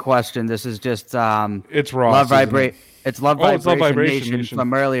really a question. This is just it's Ross. It's Love Vibration Nation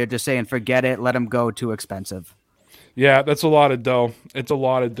from earlier, just saying forget it, let them go, too expensive. Yeah, that's a lot of dough. It's a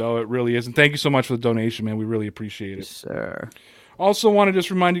lot of dough. It really is. And thank you so much for the donation, man. We really appreciate it. Yes, sir. Also want to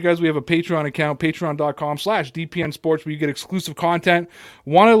just remind you guys we have a Patreon account, patreon.com/DPN Sports, where you get exclusive content.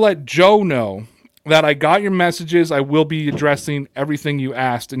 Want to let Joe know that I got your messages. I will be addressing everything you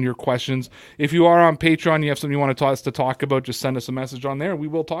asked and your questions. If you are on Patreon, you have something you want us to talk about, just send us a message on there. We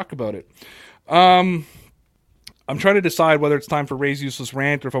will talk about it. I'm trying to decide whether it's time for Ray's Useless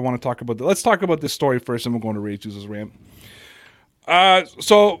Rant or if I want to talk about Let's talk about this story first, and we'll go into Ray's Useless Rant.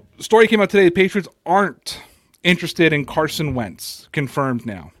 So, story came out today. The Patriots aren't interested in Carson Wentz. Confirmed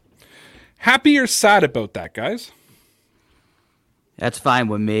now. Happy or sad about that, guys? That's fine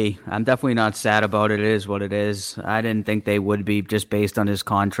with me. I'm definitely not sad about it. It is what it is. I didn't think they would be just based on his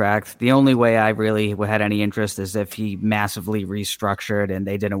contract. The only way I really had any interest is if he massively restructured and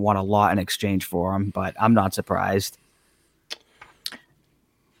they didn't want a lot in exchange for him, but I'm not surprised.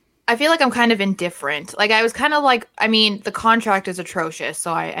 I feel like I'm kind of indifferent. Like I was kind of like, I mean, the contract is atrocious.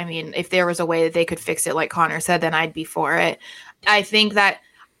 So I mean, if there was a way that they could fix it, like Connor said, then I'd be for it. I think that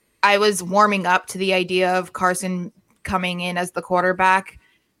I was warming up to the idea of Carson coming in as the quarterback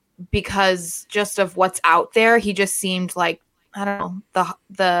because just of what's out there. He just seemed like, I don't know,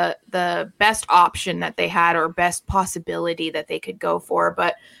 the best option that they had or best possibility that they could go for.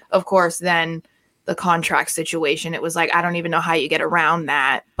 But of course, then the contract situation, it was like, I don't even know how you get around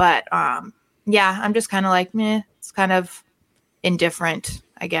that. But yeah, I'm just kind of like, meh, it's kind of indifferent,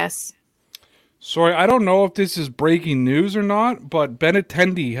 I guess. Sorry, I don't know if this is breaking news or not, but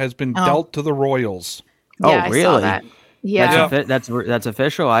Benintendi has been dealt to the Royals. Yeah, really? I saw that. Yeah. That's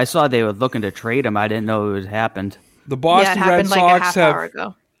official. I saw they were looking to trade him. I didn't know it had happened. The Boston Red Sox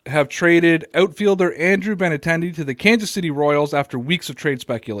have traded outfielder Andrew Benintendi to the Kansas City Royals after weeks of trade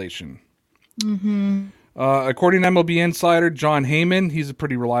speculation. Mm-hmm. According to MLB insider John Heyman, he's a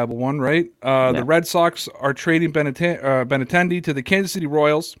pretty reliable one, right? The Red Sox are trading Benintendi to the Kansas City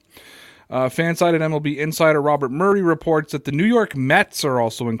Royals. Fanside and MLB insider Robert Murray reports that the New York Mets are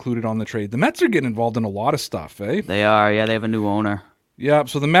also included on the trade. The Mets are getting involved in a lot of stuff, eh? They are, yeah. They have a new owner. Yeah,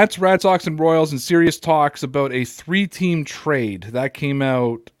 so the Mets, Red Sox, and Royals in serious talks about a 3-team trade. That came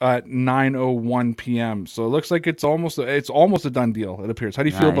out at 9:01 p.m. So it looks like it's almost a done deal, it appears. How do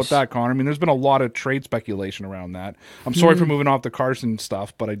you feel about that, Connor? I mean, there's been a lot of trade speculation around that. I'm sorry for moving off the Carson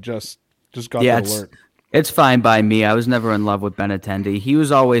stuff, but I just got that alert. It's fine by me. I was never in love with Benintendi. He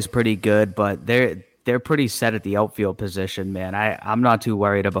was always pretty good, but they're pretty set at the outfield position, man. I'm not too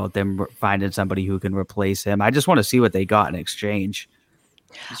worried about them finding somebody who can replace him. I just want to see what they got in exchange.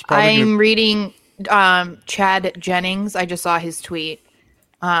 I'm reading Chad Jennings. I just saw his tweet.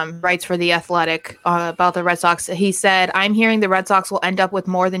 Writes for The Athletic about the Red Sox. He said, I'm hearing the Red Sox will end up with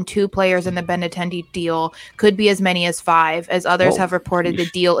more than 2 players in the Benintendi deal. Could be as many as 5. As others have reported, the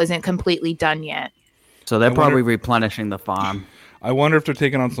deal isn't completely done yet. So they're probably replenishing the farm. I wonder if they're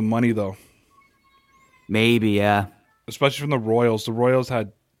taking on some money, though. Maybe, yeah. Especially from the Royals. The Royals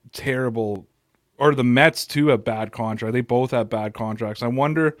had terrible... Or the Mets, too, have bad contracts. They both have bad contracts. I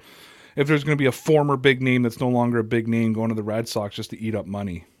wonder if there's going to be a former big name that's no longer a big name going to the Red Sox just to eat up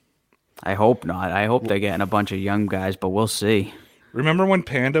money. I hope not. I hope they're getting a bunch of young guys, but we'll see. Remember when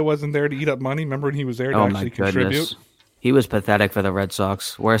Panda wasn't there to eat up money? Remember when he was there to actually contribute? He was pathetic for the Red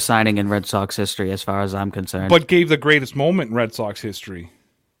Sox. Worst signing in Red Sox history as far as I'm concerned. But gave the greatest moment in Red Sox history.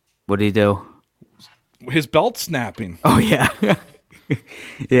 What did he do? His belt snapping. Oh, yeah.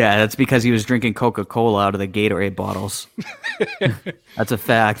 Yeah, that's because he was drinking Coca-Cola out of the Gatorade bottles. That's a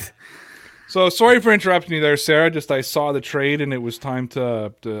fact. So sorry for interrupting you there, Sarah. Just I saw the trade and it was time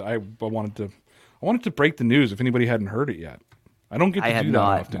I wanted to break the news if anybody hadn't heard it yet. I don't get to do that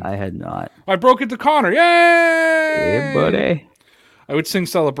often. I had not. I broke it to Connor. Yay! Hey, buddy. I would sing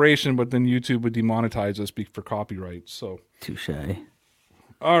Celebration, but then YouTube would demonetize us for copyright. So touche.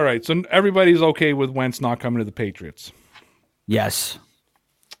 All right. So everybody's okay with Wentz not coming to the Patriots. Yes.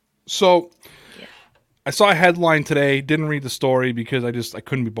 So I saw a headline today. Didn't read the story because I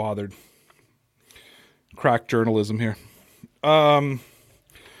couldn't be bothered. Crack journalism here. But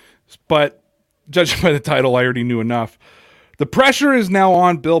judging by the title, I already knew enough. The pressure is now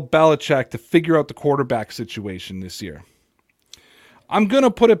on Bill Belichick to figure out the quarterback situation this year. I'm going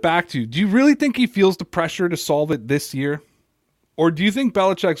to put it back to you. Do you really think he feels the pressure to solve it this year? Or do you think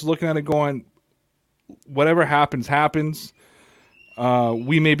Belichick's looking at it going, whatever happens, happens.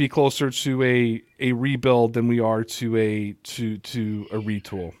 We may be closer to a rebuild than we are to a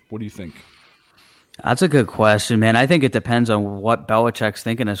retool. What do you think? That's a good question, man. I think it depends on what Belichick's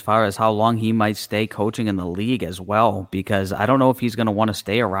thinking as far as how long he might stay coaching in the league as well, because I don't know if he's going to want to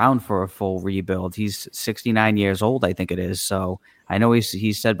stay around for a full rebuild. He's 69 years old, I think it is. So I know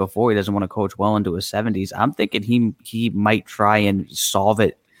he said before he doesn't want to coach well into his 70s. I'm thinking he might try and solve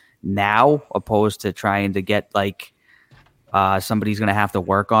it now, opposed to trying to get like somebody's going to have to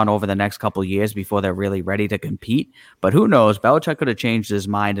work on over the next couple of years before they're really ready to compete. But who knows? Belichick could have changed his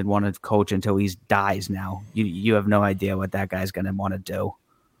mind and wanted to coach until he dies now. You have no idea what that guy's going to want to do.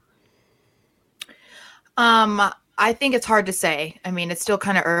 I think it's hard to say. I mean, it's still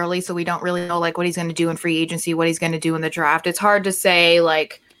kind of early, so we don't really know like what he's going to do in free agency, what he's going to do in the draft. It's hard to say.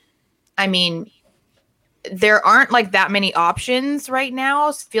 Like, I mean, there aren't like that many options right now.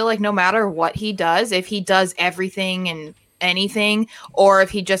 I feel like no matter what he does, if he does everything and anything, or if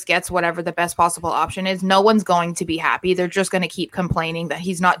he just gets whatever the best possible option is, no one's going to be happy. They're just going to keep complaining that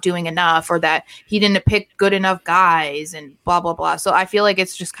he's not doing enough or that he didn't pick good enough guys and blah, blah, blah. So I feel like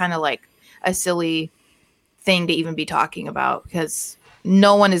it's just kind of like a silly thing to even be talking about because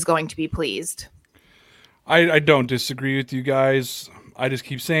no one is going to be pleased. I don't disagree with you guys. I just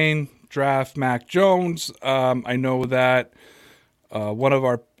keep saying draft Mac Jones. I know that one of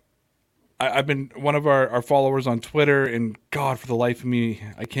our followers on Twitter, and God, for the life of me,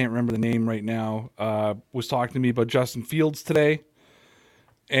 I can't remember the name right now, was talking to me about Justin Fields today.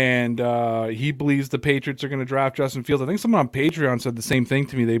 And he believes the Patriots are going to draft Justin Fields. I think someone on Patreon said the same thing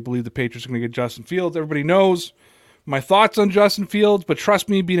to me. They believe the Patriots are going to get Justin Fields. Everybody knows my thoughts on Justin Fields, but trust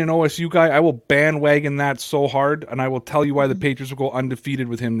me, being an OSU guy, I will bandwagon that so hard, and I will tell you why the Patriots will go undefeated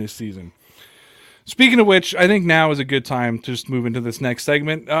with him this season. Speaking of which, I think now is a good time to just move into this next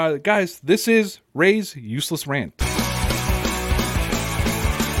segment. Guys, this is Ray's Useless Rant.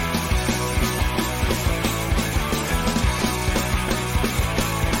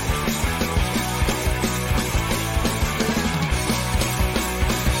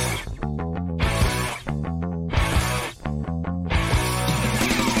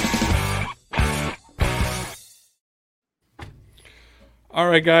 All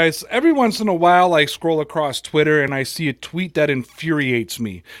right, guys, every once in a while I scroll across Twitter and I see a tweet that infuriates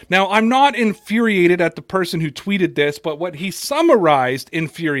me. Now, I'm not infuriated at the person who tweeted this, but what he summarized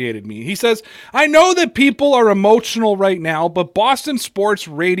infuriated me. He says, I know that people are emotional right now, but Boston sports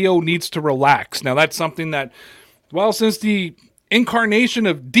radio needs to relax. Now, that's something that, well, since the incarnation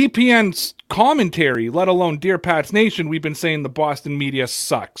of DPN's commentary, let alone Dear Pats Nation, we've been saying the Boston media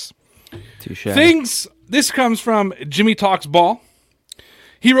sucks. Touché. This comes from Jimmy Talks Ball.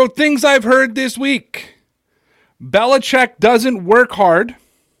 He wrote, things I've heard this week. Belichick doesn't work hard.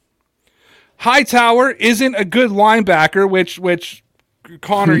 Hightower isn't a good linebacker, which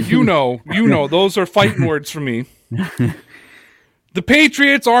Connor, you know, those are fighting words for me. The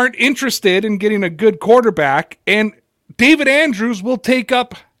Patriots aren't interested in getting a good quarterback, and David Andrews will take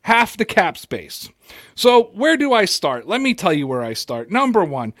up half the cap space. So where do I start? Let me tell you where I start. Number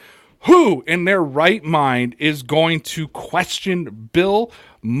one, who in their right mind is going to question Bill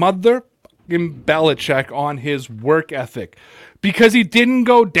motherfucking Belichick on his work ethic? Because he didn't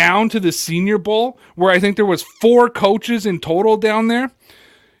go down to the Senior Bowl, where I think there was 4 coaches in total down there.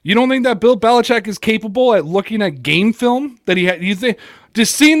 You don't think that Bill Belichick is capable at looking at game film that he had? You think, does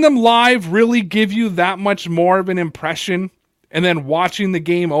seeing them live really give you that much more of an impression? And then watching the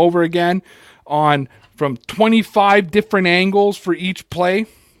game over again from 25 different angles for each play?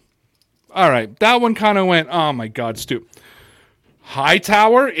 All right, that one kind of went, oh my God, Stu.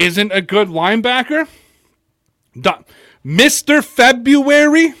 Hightower isn't a good linebacker? Mr.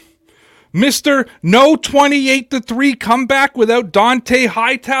 February? Mr. No 28-3 comeback without Dante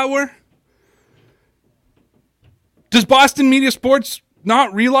Hightower? Does Boston Media Sports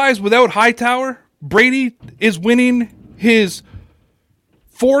not realize without Hightower, Brady is winning his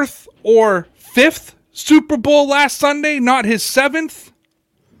 4th or 5th Super Bowl last Sunday, not his 7th?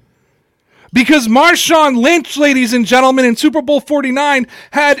 Because Marshawn Lynch, ladies and gentlemen, in Super Bowl 49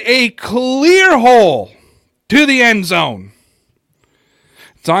 had a clear hole to the end zone.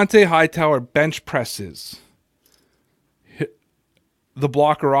 Dante Hightower bench presses the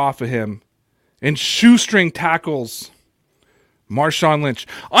blocker off of him and shoestring tackles Marshawn Lynch.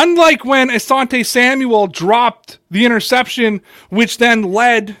 Unlike when Asante Samuel dropped the interception, which then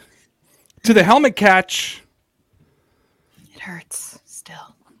led to the helmet catch. It hurts still.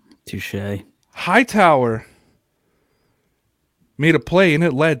 Touché. Hightower made a play and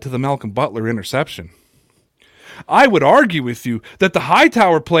it led to the Malcolm Butler interception. I would argue with you that the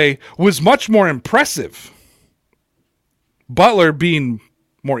Hightower play was much more impressive. Butler being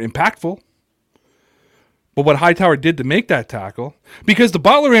more impactful. But what Hightower did to make that tackle, because the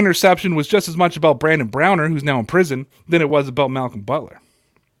Butler interception was just as much about Brandon Browner, who's now in prison, than it was about Malcolm Butler.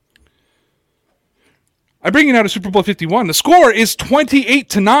 I bring you now to Super Bowl 51. The score is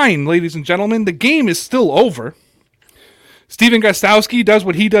 28-9, ladies and gentlemen. The game is still over. Steven Gostkowski does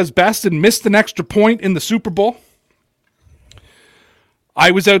what he does best and missed an extra point in the Super Bowl.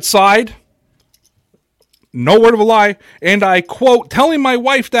 I was outside, no word of a lie, and I, quote, telling my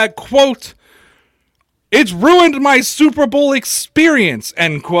wife that, quote, it's ruined my Super Bowl experience,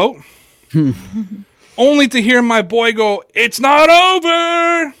 end quote. Only to hear my boy go, it's not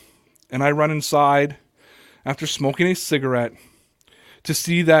over! And I run inside after smoking a cigarette to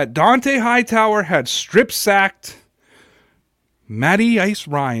see that Dante Hightower had strip-sacked Matty Ice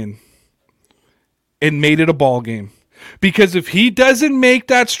Ryan and made it a ball game. Because if he doesn't make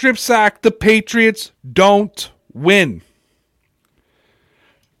that strip sack, the Patriots don't win.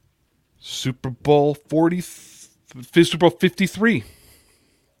 Super Bowl 53.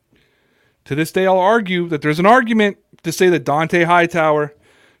 To this day, I'll argue that there's an argument to say that Dante Hightower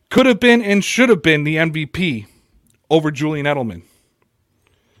could have been and should have been the MVP over Julian Edelman.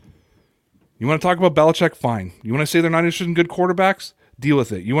 You want to talk about Belichick? Fine. You want to say they're not interested in good quarterbacks? Deal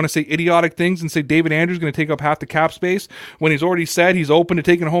with it. You want to say idiotic things and say David Andrews is going to take up half the cap space when he's already said he's open to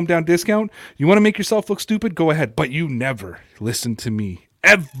taking a hometown discount? You want to make yourself look stupid? Go ahead. But you never listen to me.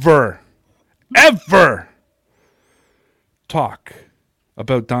 Ever talk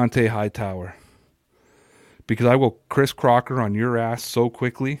about Dante Hightower. Because I will Chris Crocker on your ass so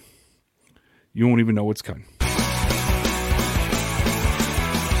quickly, you won't even know what's coming.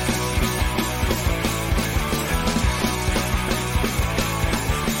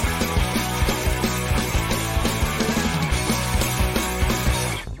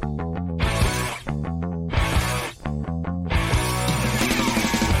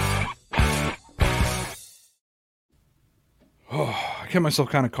 I kept myself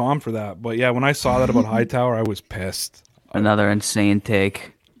kind of calm for that. But yeah, when I saw that about Hightower, I was pissed. Another insane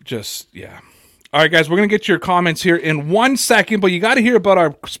take. Yeah. All right, guys, we're going to get your comments here in 1 second, but you got to hear about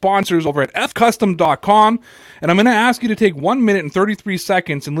our sponsors over at fcustom.com. And I'm going to ask you to take 1 minute and 33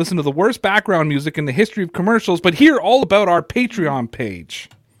 seconds and listen to the worst background music in the history of commercials, but hear all about our Patreon page.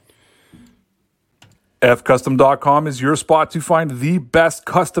 fcustom.com is your spot to find the best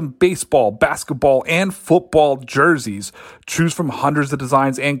custom baseball, basketball, and football jerseys. Choose from hundreds of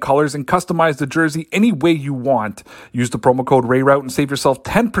designs and colors and customize the jersey any way you want. Use the promo code RAYROUTE and save yourself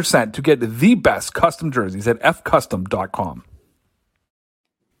 10% to get the best custom jerseys at fcustom.com.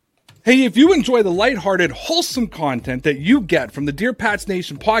 Hey, if you enjoy the lighthearted, wholesome content that you get from the Dear Pats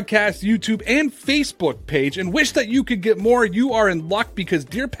Nation podcast, YouTube, and Facebook page and wish that you could get more, you are in luck because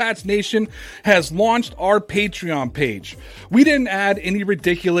Dear Pats Nation has launched our Patreon page. We didn't add any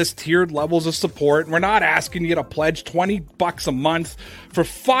ridiculous tiered levels of support. We're not asking you to pledge $20 a month. For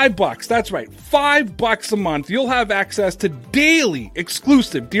 $5, that's right, $5 a month, you'll have access to daily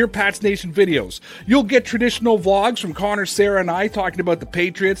exclusive Dear Pats Nation videos. You'll get traditional vlogs from Connor, Sarah, and I talking about the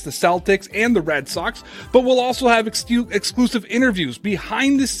Patriots, the Celtics, and the Red Sox, but we'll also have exclusive interviews,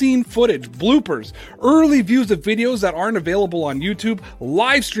 behind-the-scene footage, bloopers, early views of videos that aren't available on YouTube,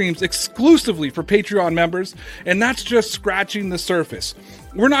 live streams exclusively for Patreon members, and that's just scratching the surface.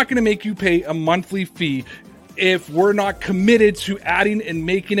 We're not going to make you pay a monthly fee if we're not committed to adding and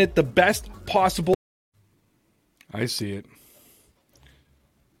making it the best possible. I see it.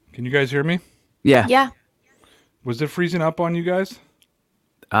 Can you guys hear me? Yeah. Yeah. Was it freezing up on you guys?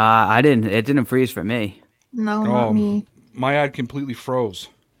 I didn't. It didn't freeze for me. No, not me. My ad completely froze.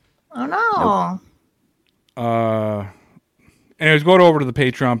 Oh, no. Anyways, go over to the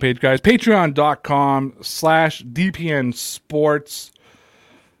Patreon page, guys. Patreon.com/DPN Sports.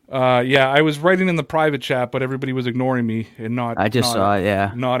 Yeah, I was writing in the private chat, but everybody was ignoring me and not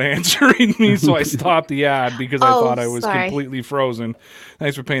answering me, so I stopped the ad because I thought I was completely frozen.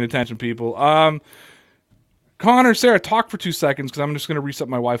 Thanks for paying attention, people. Connor, Sarah, talk for 2 seconds because I'm just going to reset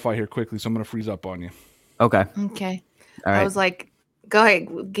my Wi-Fi here quickly, so I'm going to freeze up on you. Okay. All right. I was like, go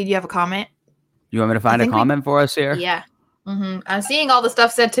ahead. Did you have a comment? You want me to find a comment for us here? Yeah. Mm-hmm. I'm seeing all the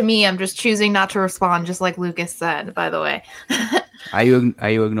stuff said to me. I'm just choosing not to respond, just like Lucas said, by the way. Are you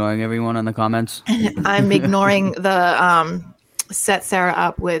ignoring everyone in the comments? I'm ignoring the set Sarah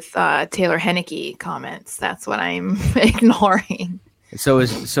up with Taylor Henneke comments. That's what I'm ignoring. So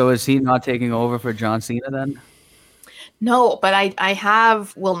is he not taking over for John Cena then? No, but I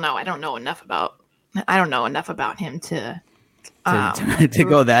have. Well, no, I don't know enough about him to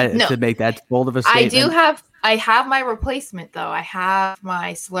go that to make that bold of a statement. I have my replacement though. I have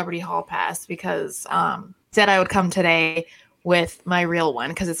my celebrity hall pass because said I would come today with my real one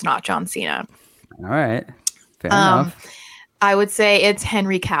because it's not John Cena. All right. Fair enough. I would say it's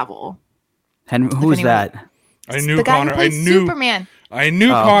Henry Cavill. Who's that? I knew the guy Connor. Who plays Superman. I knew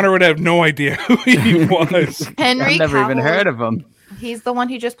Connor would have no idea who he was. Henry I've never Cavill, even heard of him. He's the one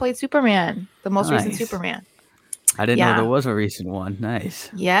who just played Superman, the most recent Superman. I didn't know there was a recent one. Nice.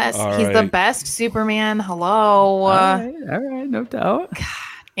 Yes, he's the best Superman. Hello. All right, no doubt. God.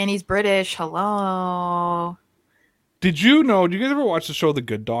 And he's British. Hello. Did you guys ever watch the show The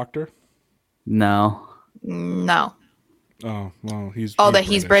Good Doctor? No. Oh, well, he's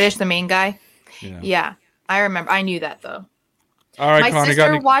British, the main guy? Yeah. I remember. I knew that, though. All right, My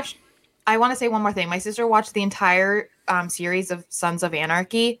sister watched... I want to say one more thing. My sister watched the entire series of Sons of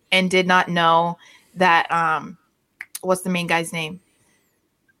Anarchy and did not know that... what's the main guy's name?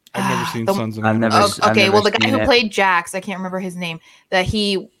 I've never seen Sons of Anarchy. The guy who played Jax, I can't remember his name, that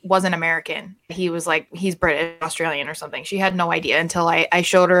he wasn't American. He was he's British, Australian or something. She had no idea until I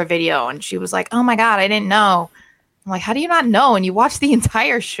showed her a video and she was like, oh my God, I didn't know. I'm like, how do you not know? And you watched the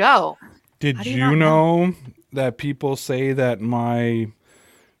entire show. Did you know that people say that my,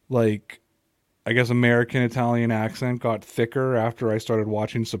 I guess American Italian accent got thicker after I started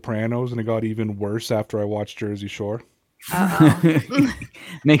watching Sopranos, and it got even worse after I watched Jersey Shore?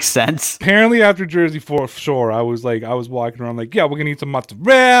 Makes sense. Apparently, after Jersey Shore, I was walking around we're gonna eat some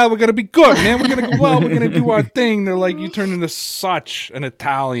mozzarella, we're gonna be good, man. We're gonna go out, we're gonna do our thing. They're like, you turned into such an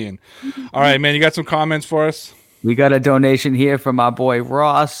Italian. All right, man, you got some comments for us? We got a donation here from our boy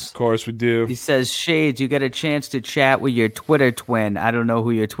Ross. Of course we do. He says, Shades, you get a chance to chat with your Twitter twin. I don't know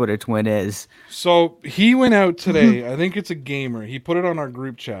who your Twitter twin is. So he went out today. I think it's a gamer. He put it on our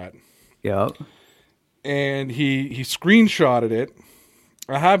group chat. Yep. And he screenshotted it.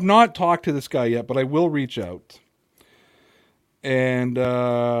 I have not talked to this guy yet, but I will reach out. And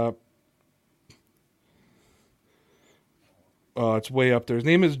it's way up there. His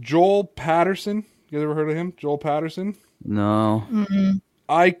name is Joel Patterson. You guys ever heard of him? Joel Patterson? No. Mm-mm.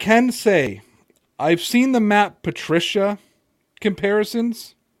 I can say I've seen the Matt Patricia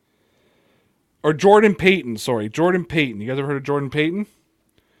comparisons. Or Jordan Payton, sorry. Jordan Payton. You guys ever heard of Jordan Payton?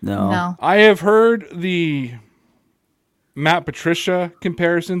 No. I have heard the Matt Patricia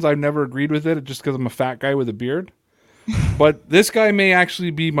comparisons. I've never agreed with it just because I'm a fat guy with a beard. But this guy may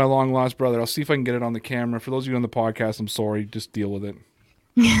actually be my long lost brother. I'll see if I can get it on the camera. For those of you on the podcast, I'm sorry. Just deal with it.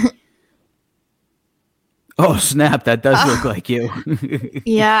 Oh, snap. That does look like you.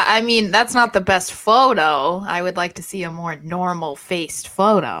 Yeah, I mean, that's not the best photo. I would like to see a more normal-faced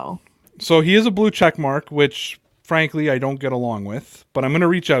photo. So he is a blue check mark, which, frankly, I don't get along with. But I'm going to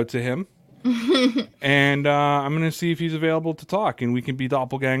reach out to him. And I'm going to see if he's available to talk. And we can be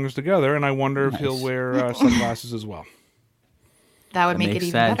doppelgangers together. And I wonder if he'll wear sunglasses as well. That would make it even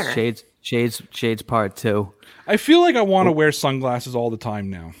sense. better. Shades part 2. I feel like I want to wear sunglasses all the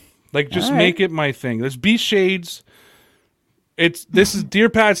time now. Just make it my thing. Let's be Shades. This is Dear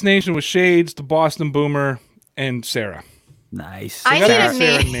Pats Nation with Shades, the Boston Boomer, and Sarah. Nice. I need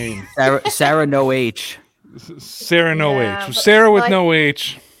a name. Sarah no H. Sarah no Yeah, H. Sarah with no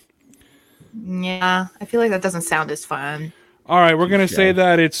H. Yeah, I feel like that doesn't sound as fun. All right, we're gonna say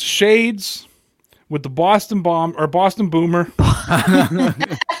that it's Shades with the Boston Boomer.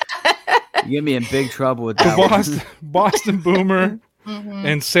 You get me in big trouble with that. Boston Boomer.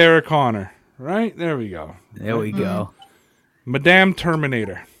 And Sarah Connor. Right? There we go. There we go. Madame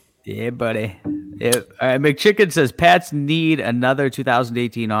Terminator. Yeah, buddy. McChicken says, Pats need another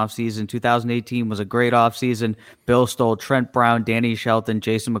 2018 offseason. 2018 was a great offseason. Bill stole Trent Brown, Danny Shelton,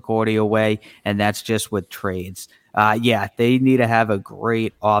 Jason McCourty away, and that's just with trades. Yeah, they need to have a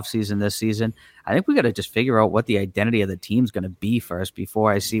great offseason this season. I think we got to just figure out what the identity of the team's going to be first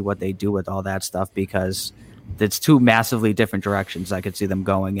before I see what they do with all that stuff, because it's two massively different directions I could see them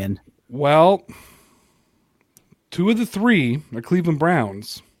going in. Well, 2 of the 3 are Cleveland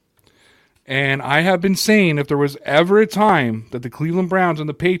Browns. And I have been saying if there was ever a time that the Cleveland Browns and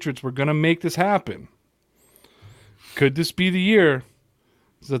the Patriots were going to make this happen, could this be the year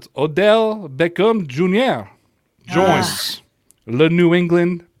that Odell Beckham Jr. joins the New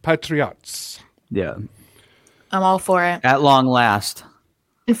England Patriots? Yeah. I'm all for it. At long last.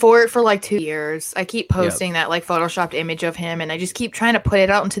 And for 2 years. I keep posting that photoshopped image of him, and I just keep trying to put it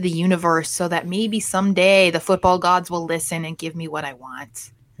out into the universe so that maybe someday the football gods will listen and give me what I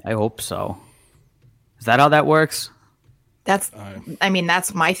want. I hope so. Is that how that works? That's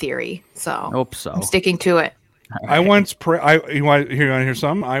my theory. So I hope so. I'm sticking to it. Right. I once you want to hear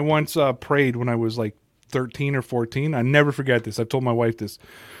something? I once prayed when I was 13 or 14. I never forget this. I told my wife this.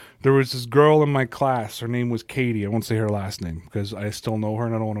 There was this girl in my class. Her name was Katie. I won't say her last name because I still know her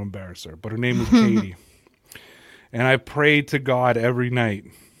and I don't want to embarrass her. But her name was Katie. And I prayed to God every night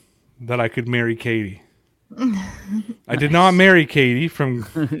that I could marry Katie. I did not marry Katie from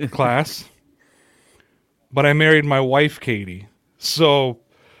class, but I married my wife, Katie. So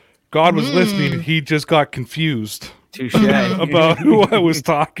God was listening. He just got confused about who I was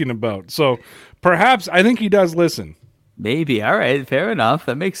talking about. So perhaps I think he does listen. Maybe. All right. Fair enough.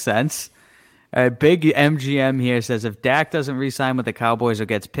 That makes sense. Big MGM here says if Dak doesn't re-sign with the Cowboys or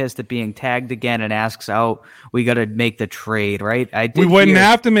gets pissed at being tagged again and asks out, we got to make the trade, right? We wouldn't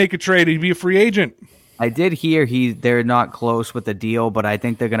have to make a trade. He'd be a free agent. I did hear they're not close with the deal, but I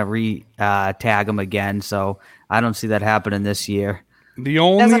think they're going to tag him again. So I don't see that happening this year. The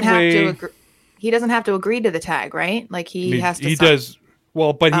only way he doesn't have to agree to the tag, right? Like he has to. He does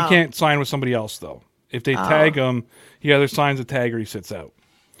well, but he can't sign with somebody else though. If they tag him, he either signs a tag or he sits out.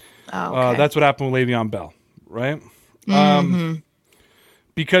 Oh, okay. That's what happened with Le'Veon Bell, right?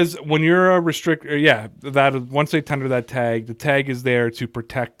 Because when you're a that once they tender that tag, the tag is there to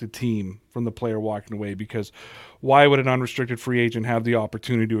protect the team from the player walking away. Because why would an unrestricted free agent have the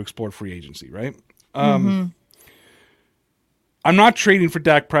opportunity to explore free agency, right? I'm not trading for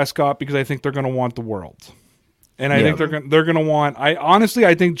Dak Prescott because I think they're going to want the world, and I think they're going to want.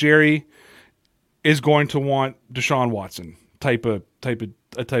 I think Jerry is going to want Deshaun Watson type of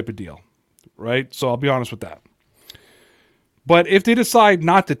deal, right? So I'll be honest with that. But if they decide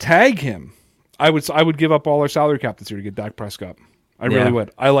not to tag him, I would give up all our salary cap this year to get Dak Prescott. I really would.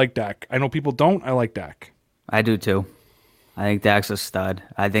 I like Dak. I know people don't. I like Dak. I do too. I think Dak's a stud.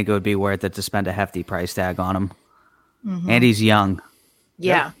 I think it would be worth it to spend a hefty price tag on him. And he's young.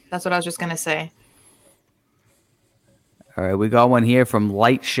 Yeah, that's what I was just going to say. All right, we got one here from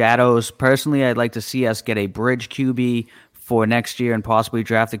Light Shadows. Personally, I'd like to see us get a bridge QB for next year and possibly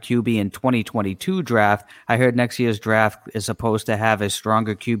draft a QB in 2022 draft. I heard next year's draft is supposed to have a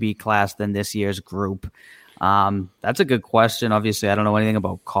stronger QB class than this year's group. That's a good question. Obviously, I don't know anything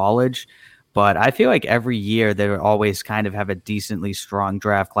about college, but I feel like every year they always kind of have a decently strong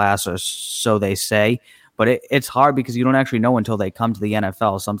draft class, or so they say. But it's hard because you don't actually know until they come to the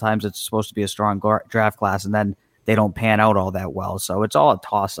NFL. Sometimes it's supposed to be a strong draft class, and then they don't pan out all that well. So it's all a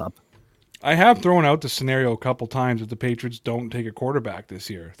toss-up. I have thrown out the scenario a couple times if the Patriots don't take a quarterback this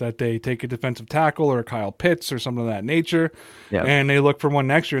year, that they take a defensive tackle or a Kyle Pitts or something of that nature, and they look for one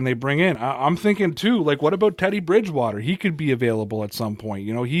next year and they bring in. I'm thinking too, like, what about Teddy Bridgewater? He could be available at some point.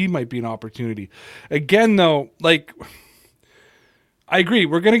 You know, he might be an opportunity. Again, though, like, I agree,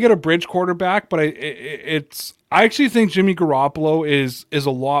 we're going to get a bridge quarterback, but I actually think Jimmy Garoppolo is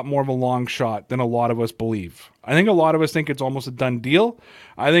a lot more of a long shot than a lot of us believe. I think a lot of us think it's almost a done deal.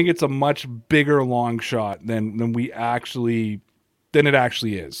 I think it's a much bigger long shot than it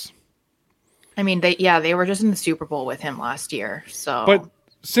actually is. I mean, they were just in the Super Bowl with him last year. So, but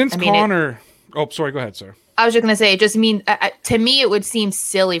since Connor, sorry, go ahead, sir. I was just going to say, to me, it would seem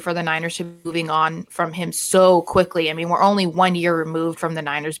silly for the Niners to be moving on from him so quickly. I mean, we're only 1 year removed from the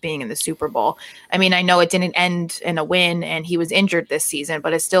Niners being in the Super Bowl. I mean, I know it didn't end in a win and he was injured this season,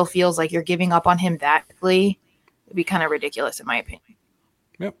 but it still feels like you're giving up on him that quickly. It'd be kind of ridiculous in my opinion.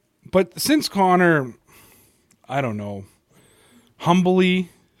 Yep. But since Connor, I don't know, humbly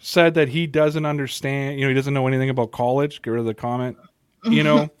said that he doesn't understand, he doesn't know anything about college, get rid of the comment,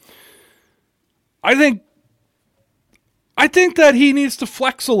 I think that he needs to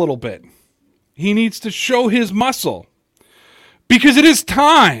flex a little bit. He needs to show his muscle. Because it is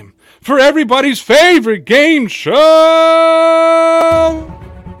time for everybody's favorite game show.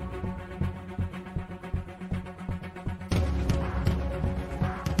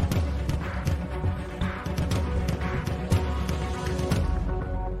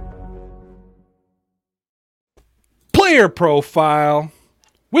 Player Profile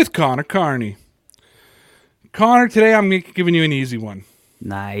with Connor Carney. Connor, today I'm giving you an easy one.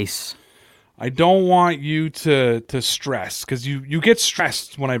 Nice. I don't want you to stress, because you get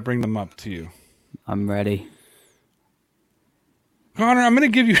stressed when I bring them up to you. I'm ready. Connor, I'm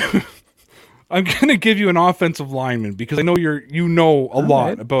going to give you an offensive lineman, because I know you know a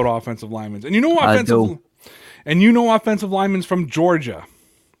lot about offensive linemen. And you know offensive linemen from Georgia.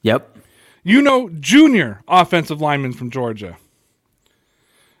 Yep. You know junior offensive linemen from Georgia.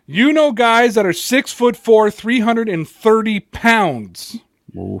 You know guys that are 6'4", 330 pounds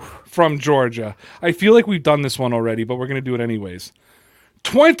from Georgia. I feel like we've done this one already, but we're going to do it anyways.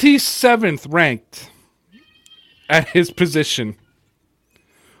 27th ranked at his position.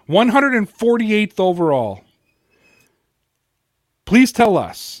 148th overall. Please tell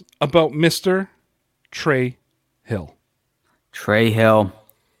us about Mr. Trey Hill. Trey Hill.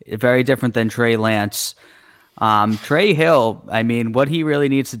 Very different than Trey Lance. Trey Hill, I mean, what he really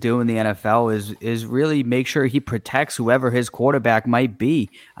needs to do in the NFL is really make sure he protects whoever his quarterback might be.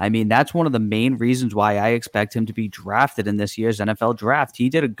 I mean, that's one of the main reasons why I expect him to be drafted in this year's NFL draft. He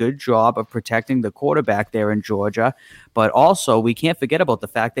did a good job of protecting the quarterback there in Georgia, but also we can't forget about the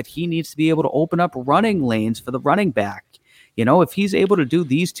fact that he needs to be able to open up running lanes for the running back. You know, if he's able to do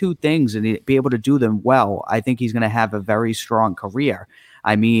these two things and be able to do them well, I think he's going to have a very strong career.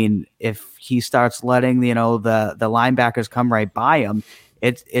 I mean, if he starts letting, the linebackers come right by him,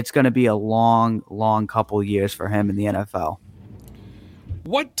 it's going to be a long couple years for him in the NFL.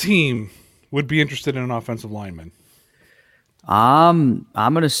 What team would be interested in an offensive lineman? I'm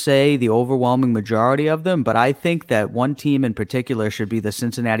going to say the overwhelming majority of them, but I think that one team in particular should be the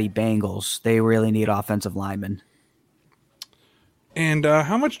Cincinnati Bengals. They really need offensive linemen. And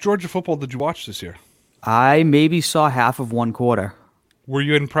how much Georgia football did you watch this year? I maybe saw half of one quarter. Were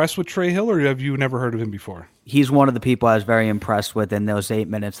you impressed with Trey Hill, or have you never heard of him before? He's one of the people I was very impressed with in those 8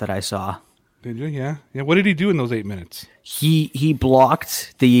 minutes that I saw. Did you? Yeah. What did he do in those 8 minutes? He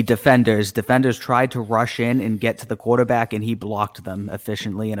blocked the defenders. Defenders tried to rush in and get to the quarterback, and he blocked them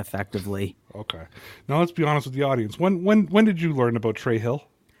efficiently and effectively. Okay. Now let's be honest with the audience. When did you learn about Trey Hill?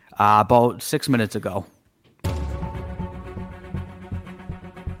 About 6 minutes ago.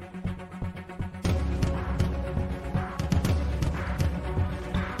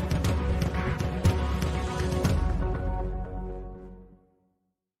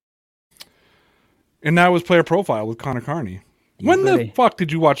 And that was Player Profile with Connor Carney. When the fuck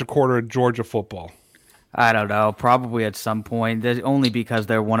did you watch a quarter of Georgia football? I don't know. Probably at some point. Only because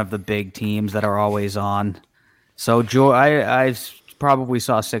they're one of the big teams that are always on. So I probably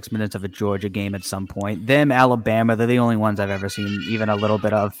saw 6 minutes of a Georgia game at some point. Them, Alabama, they're the only ones I've ever seen even a little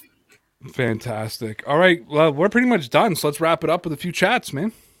bit of. Fantastic. All right. Well, we're pretty much done. So let's wrap it up with a few chats,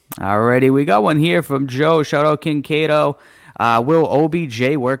 man. Alrighty. We got one here from Joe. Shout out King Cato. Will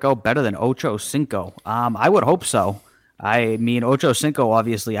OBJ work out better than Ocho Cinco? I would hope so. I mean, Ocho Cinco,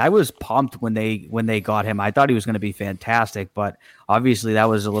 obviously, I was pumped when they got him. I thought he was going to be fantastic, but obviously that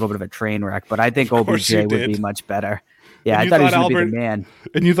was a little bit of a train wreck. But I think OBJ would be much better. Yeah, I thought he was going to be the man.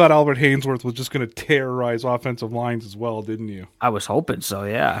 And you thought Albert Hainsworth was just going to terrorize offensive lines as well, didn't you? I was hoping so,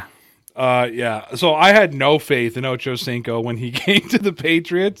 yeah. Yeah. So I had no faith in Ocho Cinco when he came to the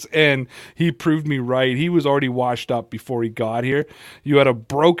Patriots, and he proved me right. He was already washed up before he got here. You had a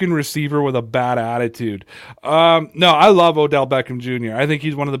broken receiver with a bad attitude. No, I love Odell Beckham Jr. I think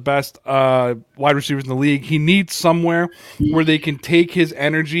he's one of the best wide receivers in the league. He needs somewhere where they can take his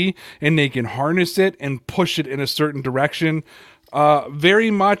energy and they can harness it and push it in a certain direction. Very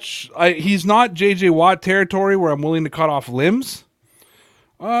much, he's not J.J. Watt territory where I'm willing to cut off limbs.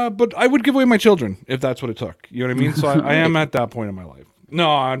 But I would give away my children if that's what it took. You know what I mean? So I am at that point in my life. No,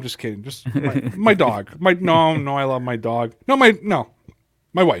 I'm just kidding. Just my dog. No, I love my dog. No,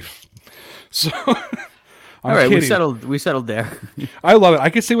 my wife. So all right, kidding. We settled there. I love it. I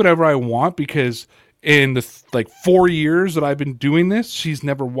can say whatever I want because in the 4 years that I've been doing this, she's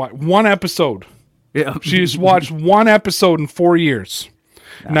never watched one episode. Yeah, she's watched one episode in 4 years,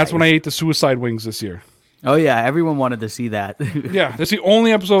 and that's when I ate the suicide wings this year. Oh, yeah. Everyone wanted to see that. Yeah. That's the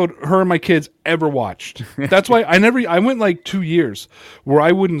only episode her and my kids ever watched. That's why I went 2 years where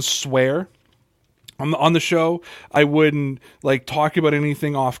I wouldn't swear on the show. I wouldn't talk about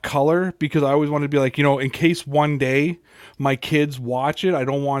anything off color because I always wanted to be in case one day my kids watch it, I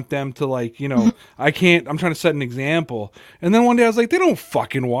don't want them to I'm trying to set an example. And then one day I was like, they don't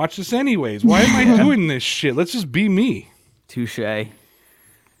fucking watch this anyways. Why am I doing this shit? Let's just be me. Touche.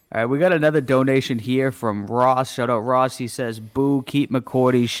 All right, we got another donation here from Ross. Shout out Ross. He says, "Boo, keep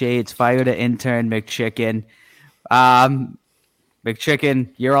McCourty shades. Fire the intern McChicken." McChicken,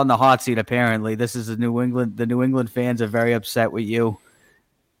 you're on the hot seat. Apparently, this is the New England fans are very upset with you.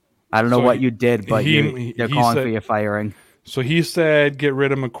 I don't know what you did, but they're calling for your firing. So he said, "Get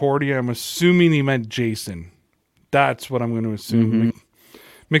rid of McCourty." I'm assuming he meant Jason. That's what I'm going to assume. Mm-hmm.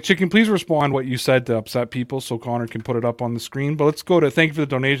 McChicken, please respond what you said to upset people so Connor can put it up on the screen. But let's go to, thank you for the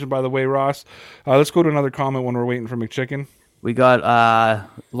donation, by the way, Ross. Let's go to another comment when we're waiting for McChicken. We got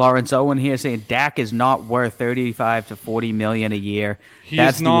Lawrence Owen here saying Dak is not worth $35 to $40 million a year.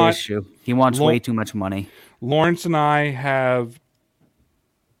 That's the issue. He wants way too much money. Lawrence and I have,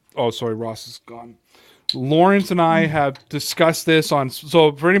 Ross is gone. Lawrence and I have discussed this on.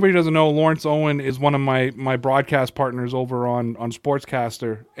 So for anybody who doesn't know, Lawrence Owen is one of my broadcast partners over on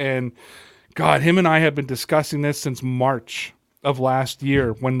Sportscaster, and God, him and I have been discussing this since March of last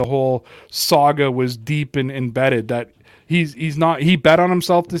year when the whole saga was deep and embedded. That he's not. He bet on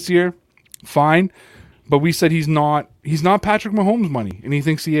himself this year, fine, but we said he's not Patrick Mahomes money, and he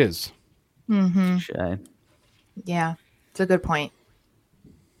thinks he is. Mm-hmm. Shy. Yeah, it's a good point.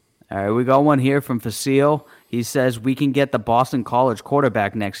 All right, we got one here from Facile. He says we can get the Boston College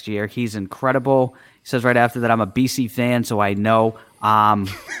quarterback next year. He's incredible. He says right after that, I'm a BC fan, so I know. I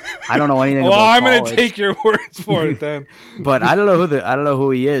don't know anything about I'm college. going to take your words for it then. But I don't know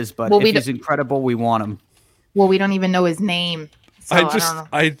who he is. But if he's incredible, we want him. Well, we don't even know his name. So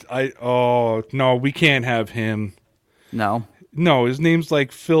I don't know. No, we can't have him. No, his name's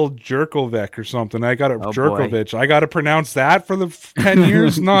like Phil Jerkovic or something. Jerkovic. I got to pronounce that for the 10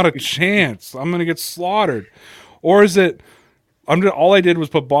 years? Not a chance. I'm going to get slaughtered. Or is it, all I did was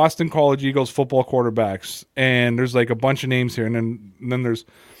put Boston College Eagles football quarterbacks, and there's like a bunch of names here, and then there's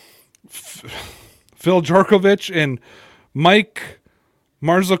Phil Jerkovic and Mike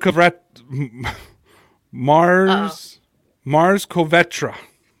Marzokovet, Mars Kovetra.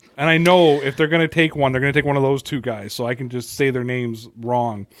 And I know if they're going to take one, they're going to take one of those two guys, so I can just say their names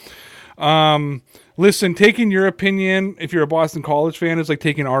wrong. Listen, taking your opinion, if you're a Boston College fan, is like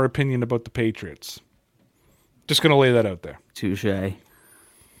taking our opinion about the Patriots. Just going to lay that out there. Touche. I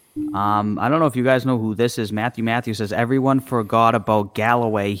don't know if you guys know who this is. Matthew says, everyone forgot about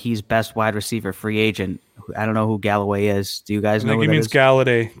Galloway. He's best wide receiver free agent. I don't know who Galloway is. Do you guys know who that is? I think he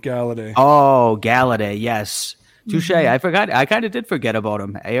means Galladay. Oh, Galladay, yes. Touche. I forgot. I kind of did forget about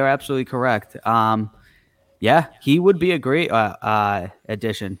him. You're absolutely correct. Yeah, he would be a great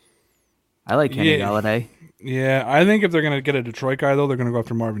addition. I like Kenny Galladay. Yeah, I think if they're going to get a Detroit guy, though, they're going to go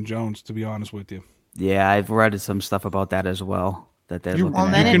after Marvin Jones, to be honest with you. Yeah, I've read some stuff about that as well. That they're looking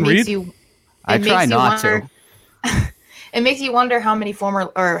at. Then it makes you. I try not to. It makes you wonder how many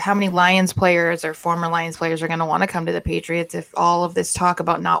Lions players or former Lions players are going to want to come to the Patriots if all of this talk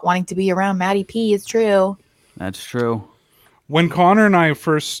about not wanting to be around Matty P is true. That's true. When Connor and I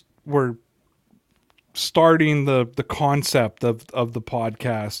first were starting the concept of the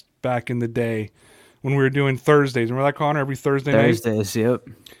podcast back in the day, when we were doing Thursdays, remember that, Connor? Every Thursday night? Thursdays, yep.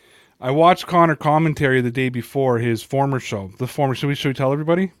 I watched Connor commentary the day before his former show. Should we tell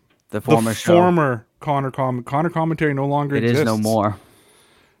everybody? The former Connor commentary no longer exists. It is no more.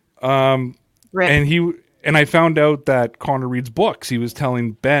 And I found out that Connor reads books. He was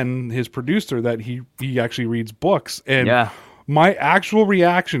telling Ben, his producer, that he actually reads books. And my actual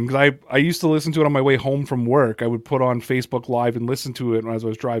reaction, because I used to listen to it on my way home from work. I would put on Facebook Live and listen to it as I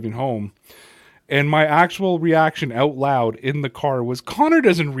was driving home. And my actual reaction out loud in the car was, Connor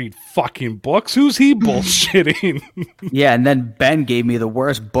doesn't read fucking books. Who's he bullshitting? Yeah, and then Ben gave me the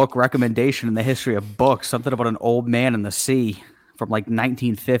worst book recommendation in the history of books. Something about an old man in the sea from like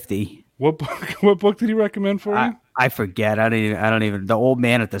 1950. What book did he recommend for you? I forget. I don't even. The Old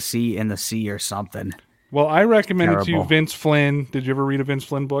Man at the Sea in the Sea or something. Well, I recommended to you Vince Flynn. Did you ever read a Vince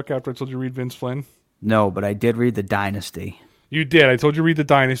Flynn book after I told you to read Vince Flynn? No, but I did read The Dynasty. You did. I told you to read The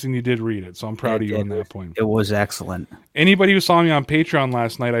Dynasty, and you did read it. So I'm proud of you on that point. It was excellent. Anybody who saw me on Patreon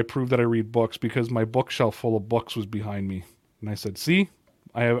last night, I proved that I read books because my bookshelf full of books was behind me. And I said, see?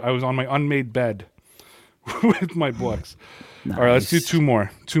 I was on my unmade bed with my books. Nice. All right, let's do two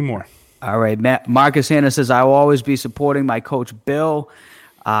more. All right, Marcus Hanna says, I will always be supporting my coach, Bill.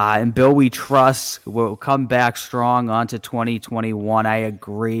 And Bill, we trust, will come back strong onto 2021. I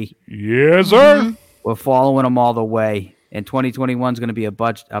agree. Yes, sir. Mm-hmm. We're following him all the way. And 2021 is going to be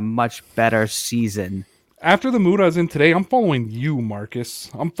a much better season. After the mood I was in today, I'm following you,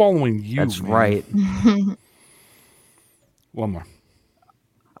 Marcus. I'm following you. That's man. Right. One more.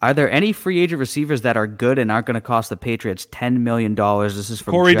 Are there any free agent receivers that are good and aren't going to cost the Patriots $10 million? This is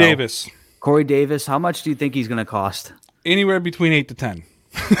from Corey Joe. Davis. Corey Davis, how much do you think he's going to cost? Anywhere between 8 to 10.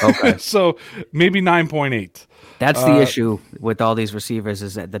 Okay. So maybe 9.8. That's the issue with all these receivers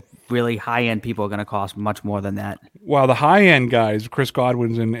is that the really high-end people are going to cost much more than that. Well, the high-end guys, Chris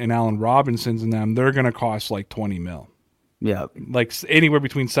Godwin's and Allen Robinson's and them, they're going to cost like 20 mil. Yeah. Like anywhere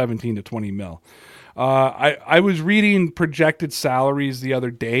between 17 to 20 mil. I was reading projected salaries the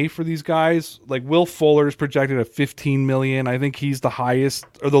other day for these guys. Like Will Fuller's projected at 15 million. I think he's the highest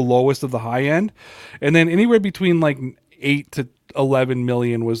or the lowest of the high end. And then anywhere between like 8 to 11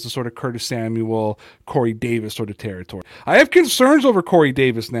 million was the sort of Curtis Samuel, Corey Davis sort of territory. I have concerns over Corey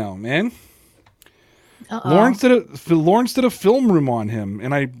Davis now, man. Lawrence did a film room on him,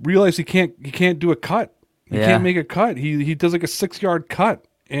 and I realized he can't do a cut. He can't make a cut. He does like a 6-yard cut.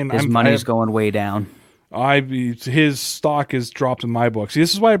 And his money's going way down. His stock is dropped in my book. See,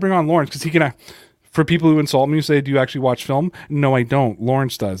 this is why I bring on Lawrence, because he can. For people who insult me, who say, "Do you actually watch film?" No, I don't.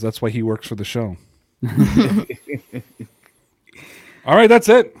 Lawrence does. That's why he works for the show. All right, that's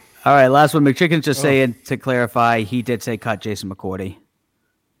it. All right, last one. McChicken's just saying to clarify, he did say cut Jason McCourty.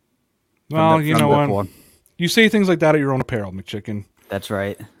 Well, you know what? You say things like that at your own apparel, McChicken. That's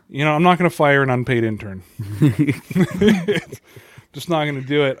right. I'm not going to fire an unpaid intern. Just not going to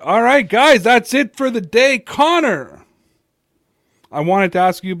do it. All right, guys, that's it for the day. Connor, I wanted to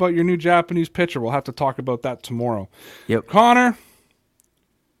ask you about your new Japanese pitcher. We'll have to talk about that tomorrow. Yep. Connor.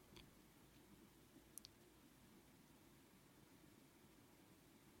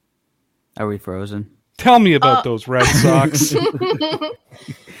 Are we frozen? Tell me about those Red Sox.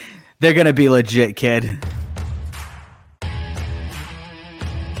 They're going to be legit, kid.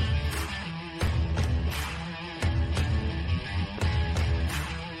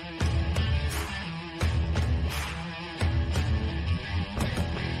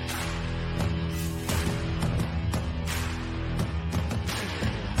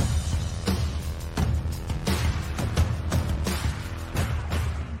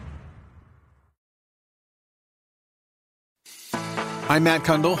 I'm Matt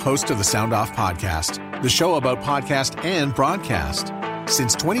Kundle, host of the Sound Off Podcast, the show about podcast and broadcast.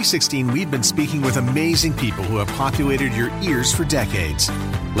 Since 2016, we've been speaking with amazing people who have populated your ears for decades.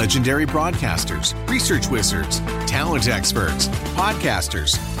 Legendary broadcasters, research wizards, talent experts,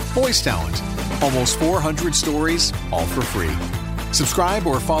 podcasters, voice talent. Almost 400 stories, all for free. Subscribe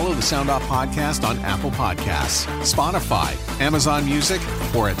or follow the Sound Off Podcast on Apple Podcasts, Spotify, Amazon Music,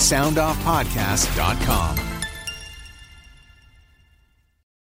 or at soundoffpodcast.com.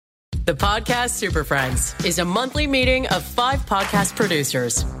 The Podcast Super Friends is a monthly meeting of 5 podcast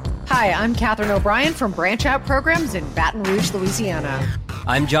producers. Hi, I'm Katherine O'Brien from Branch Out Programs in Baton Rouge, Louisiana.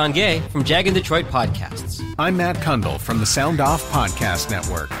 I'm John Gay from Jag and Detroit Podcasts. I'm Matt Kundle from the Sound Off Podcast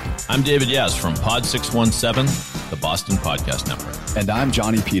Network. I'm David Yes from Pod 617, the Boston Podcast Network. And I'm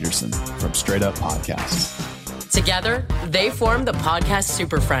Johnny Peterson from Straight Up Podcasts. Together, they form the Podcast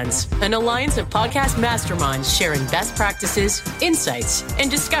Super Friends, an alliance of podcast masterminds sharing best practices, insights,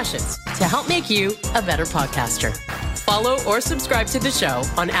 and discussions to help make you a better podcaster. Follow or subscribe to the show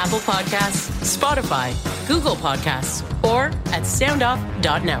on Apple Podcasts, Spotify, Google Podcasts, or at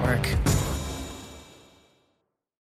soundoff.network.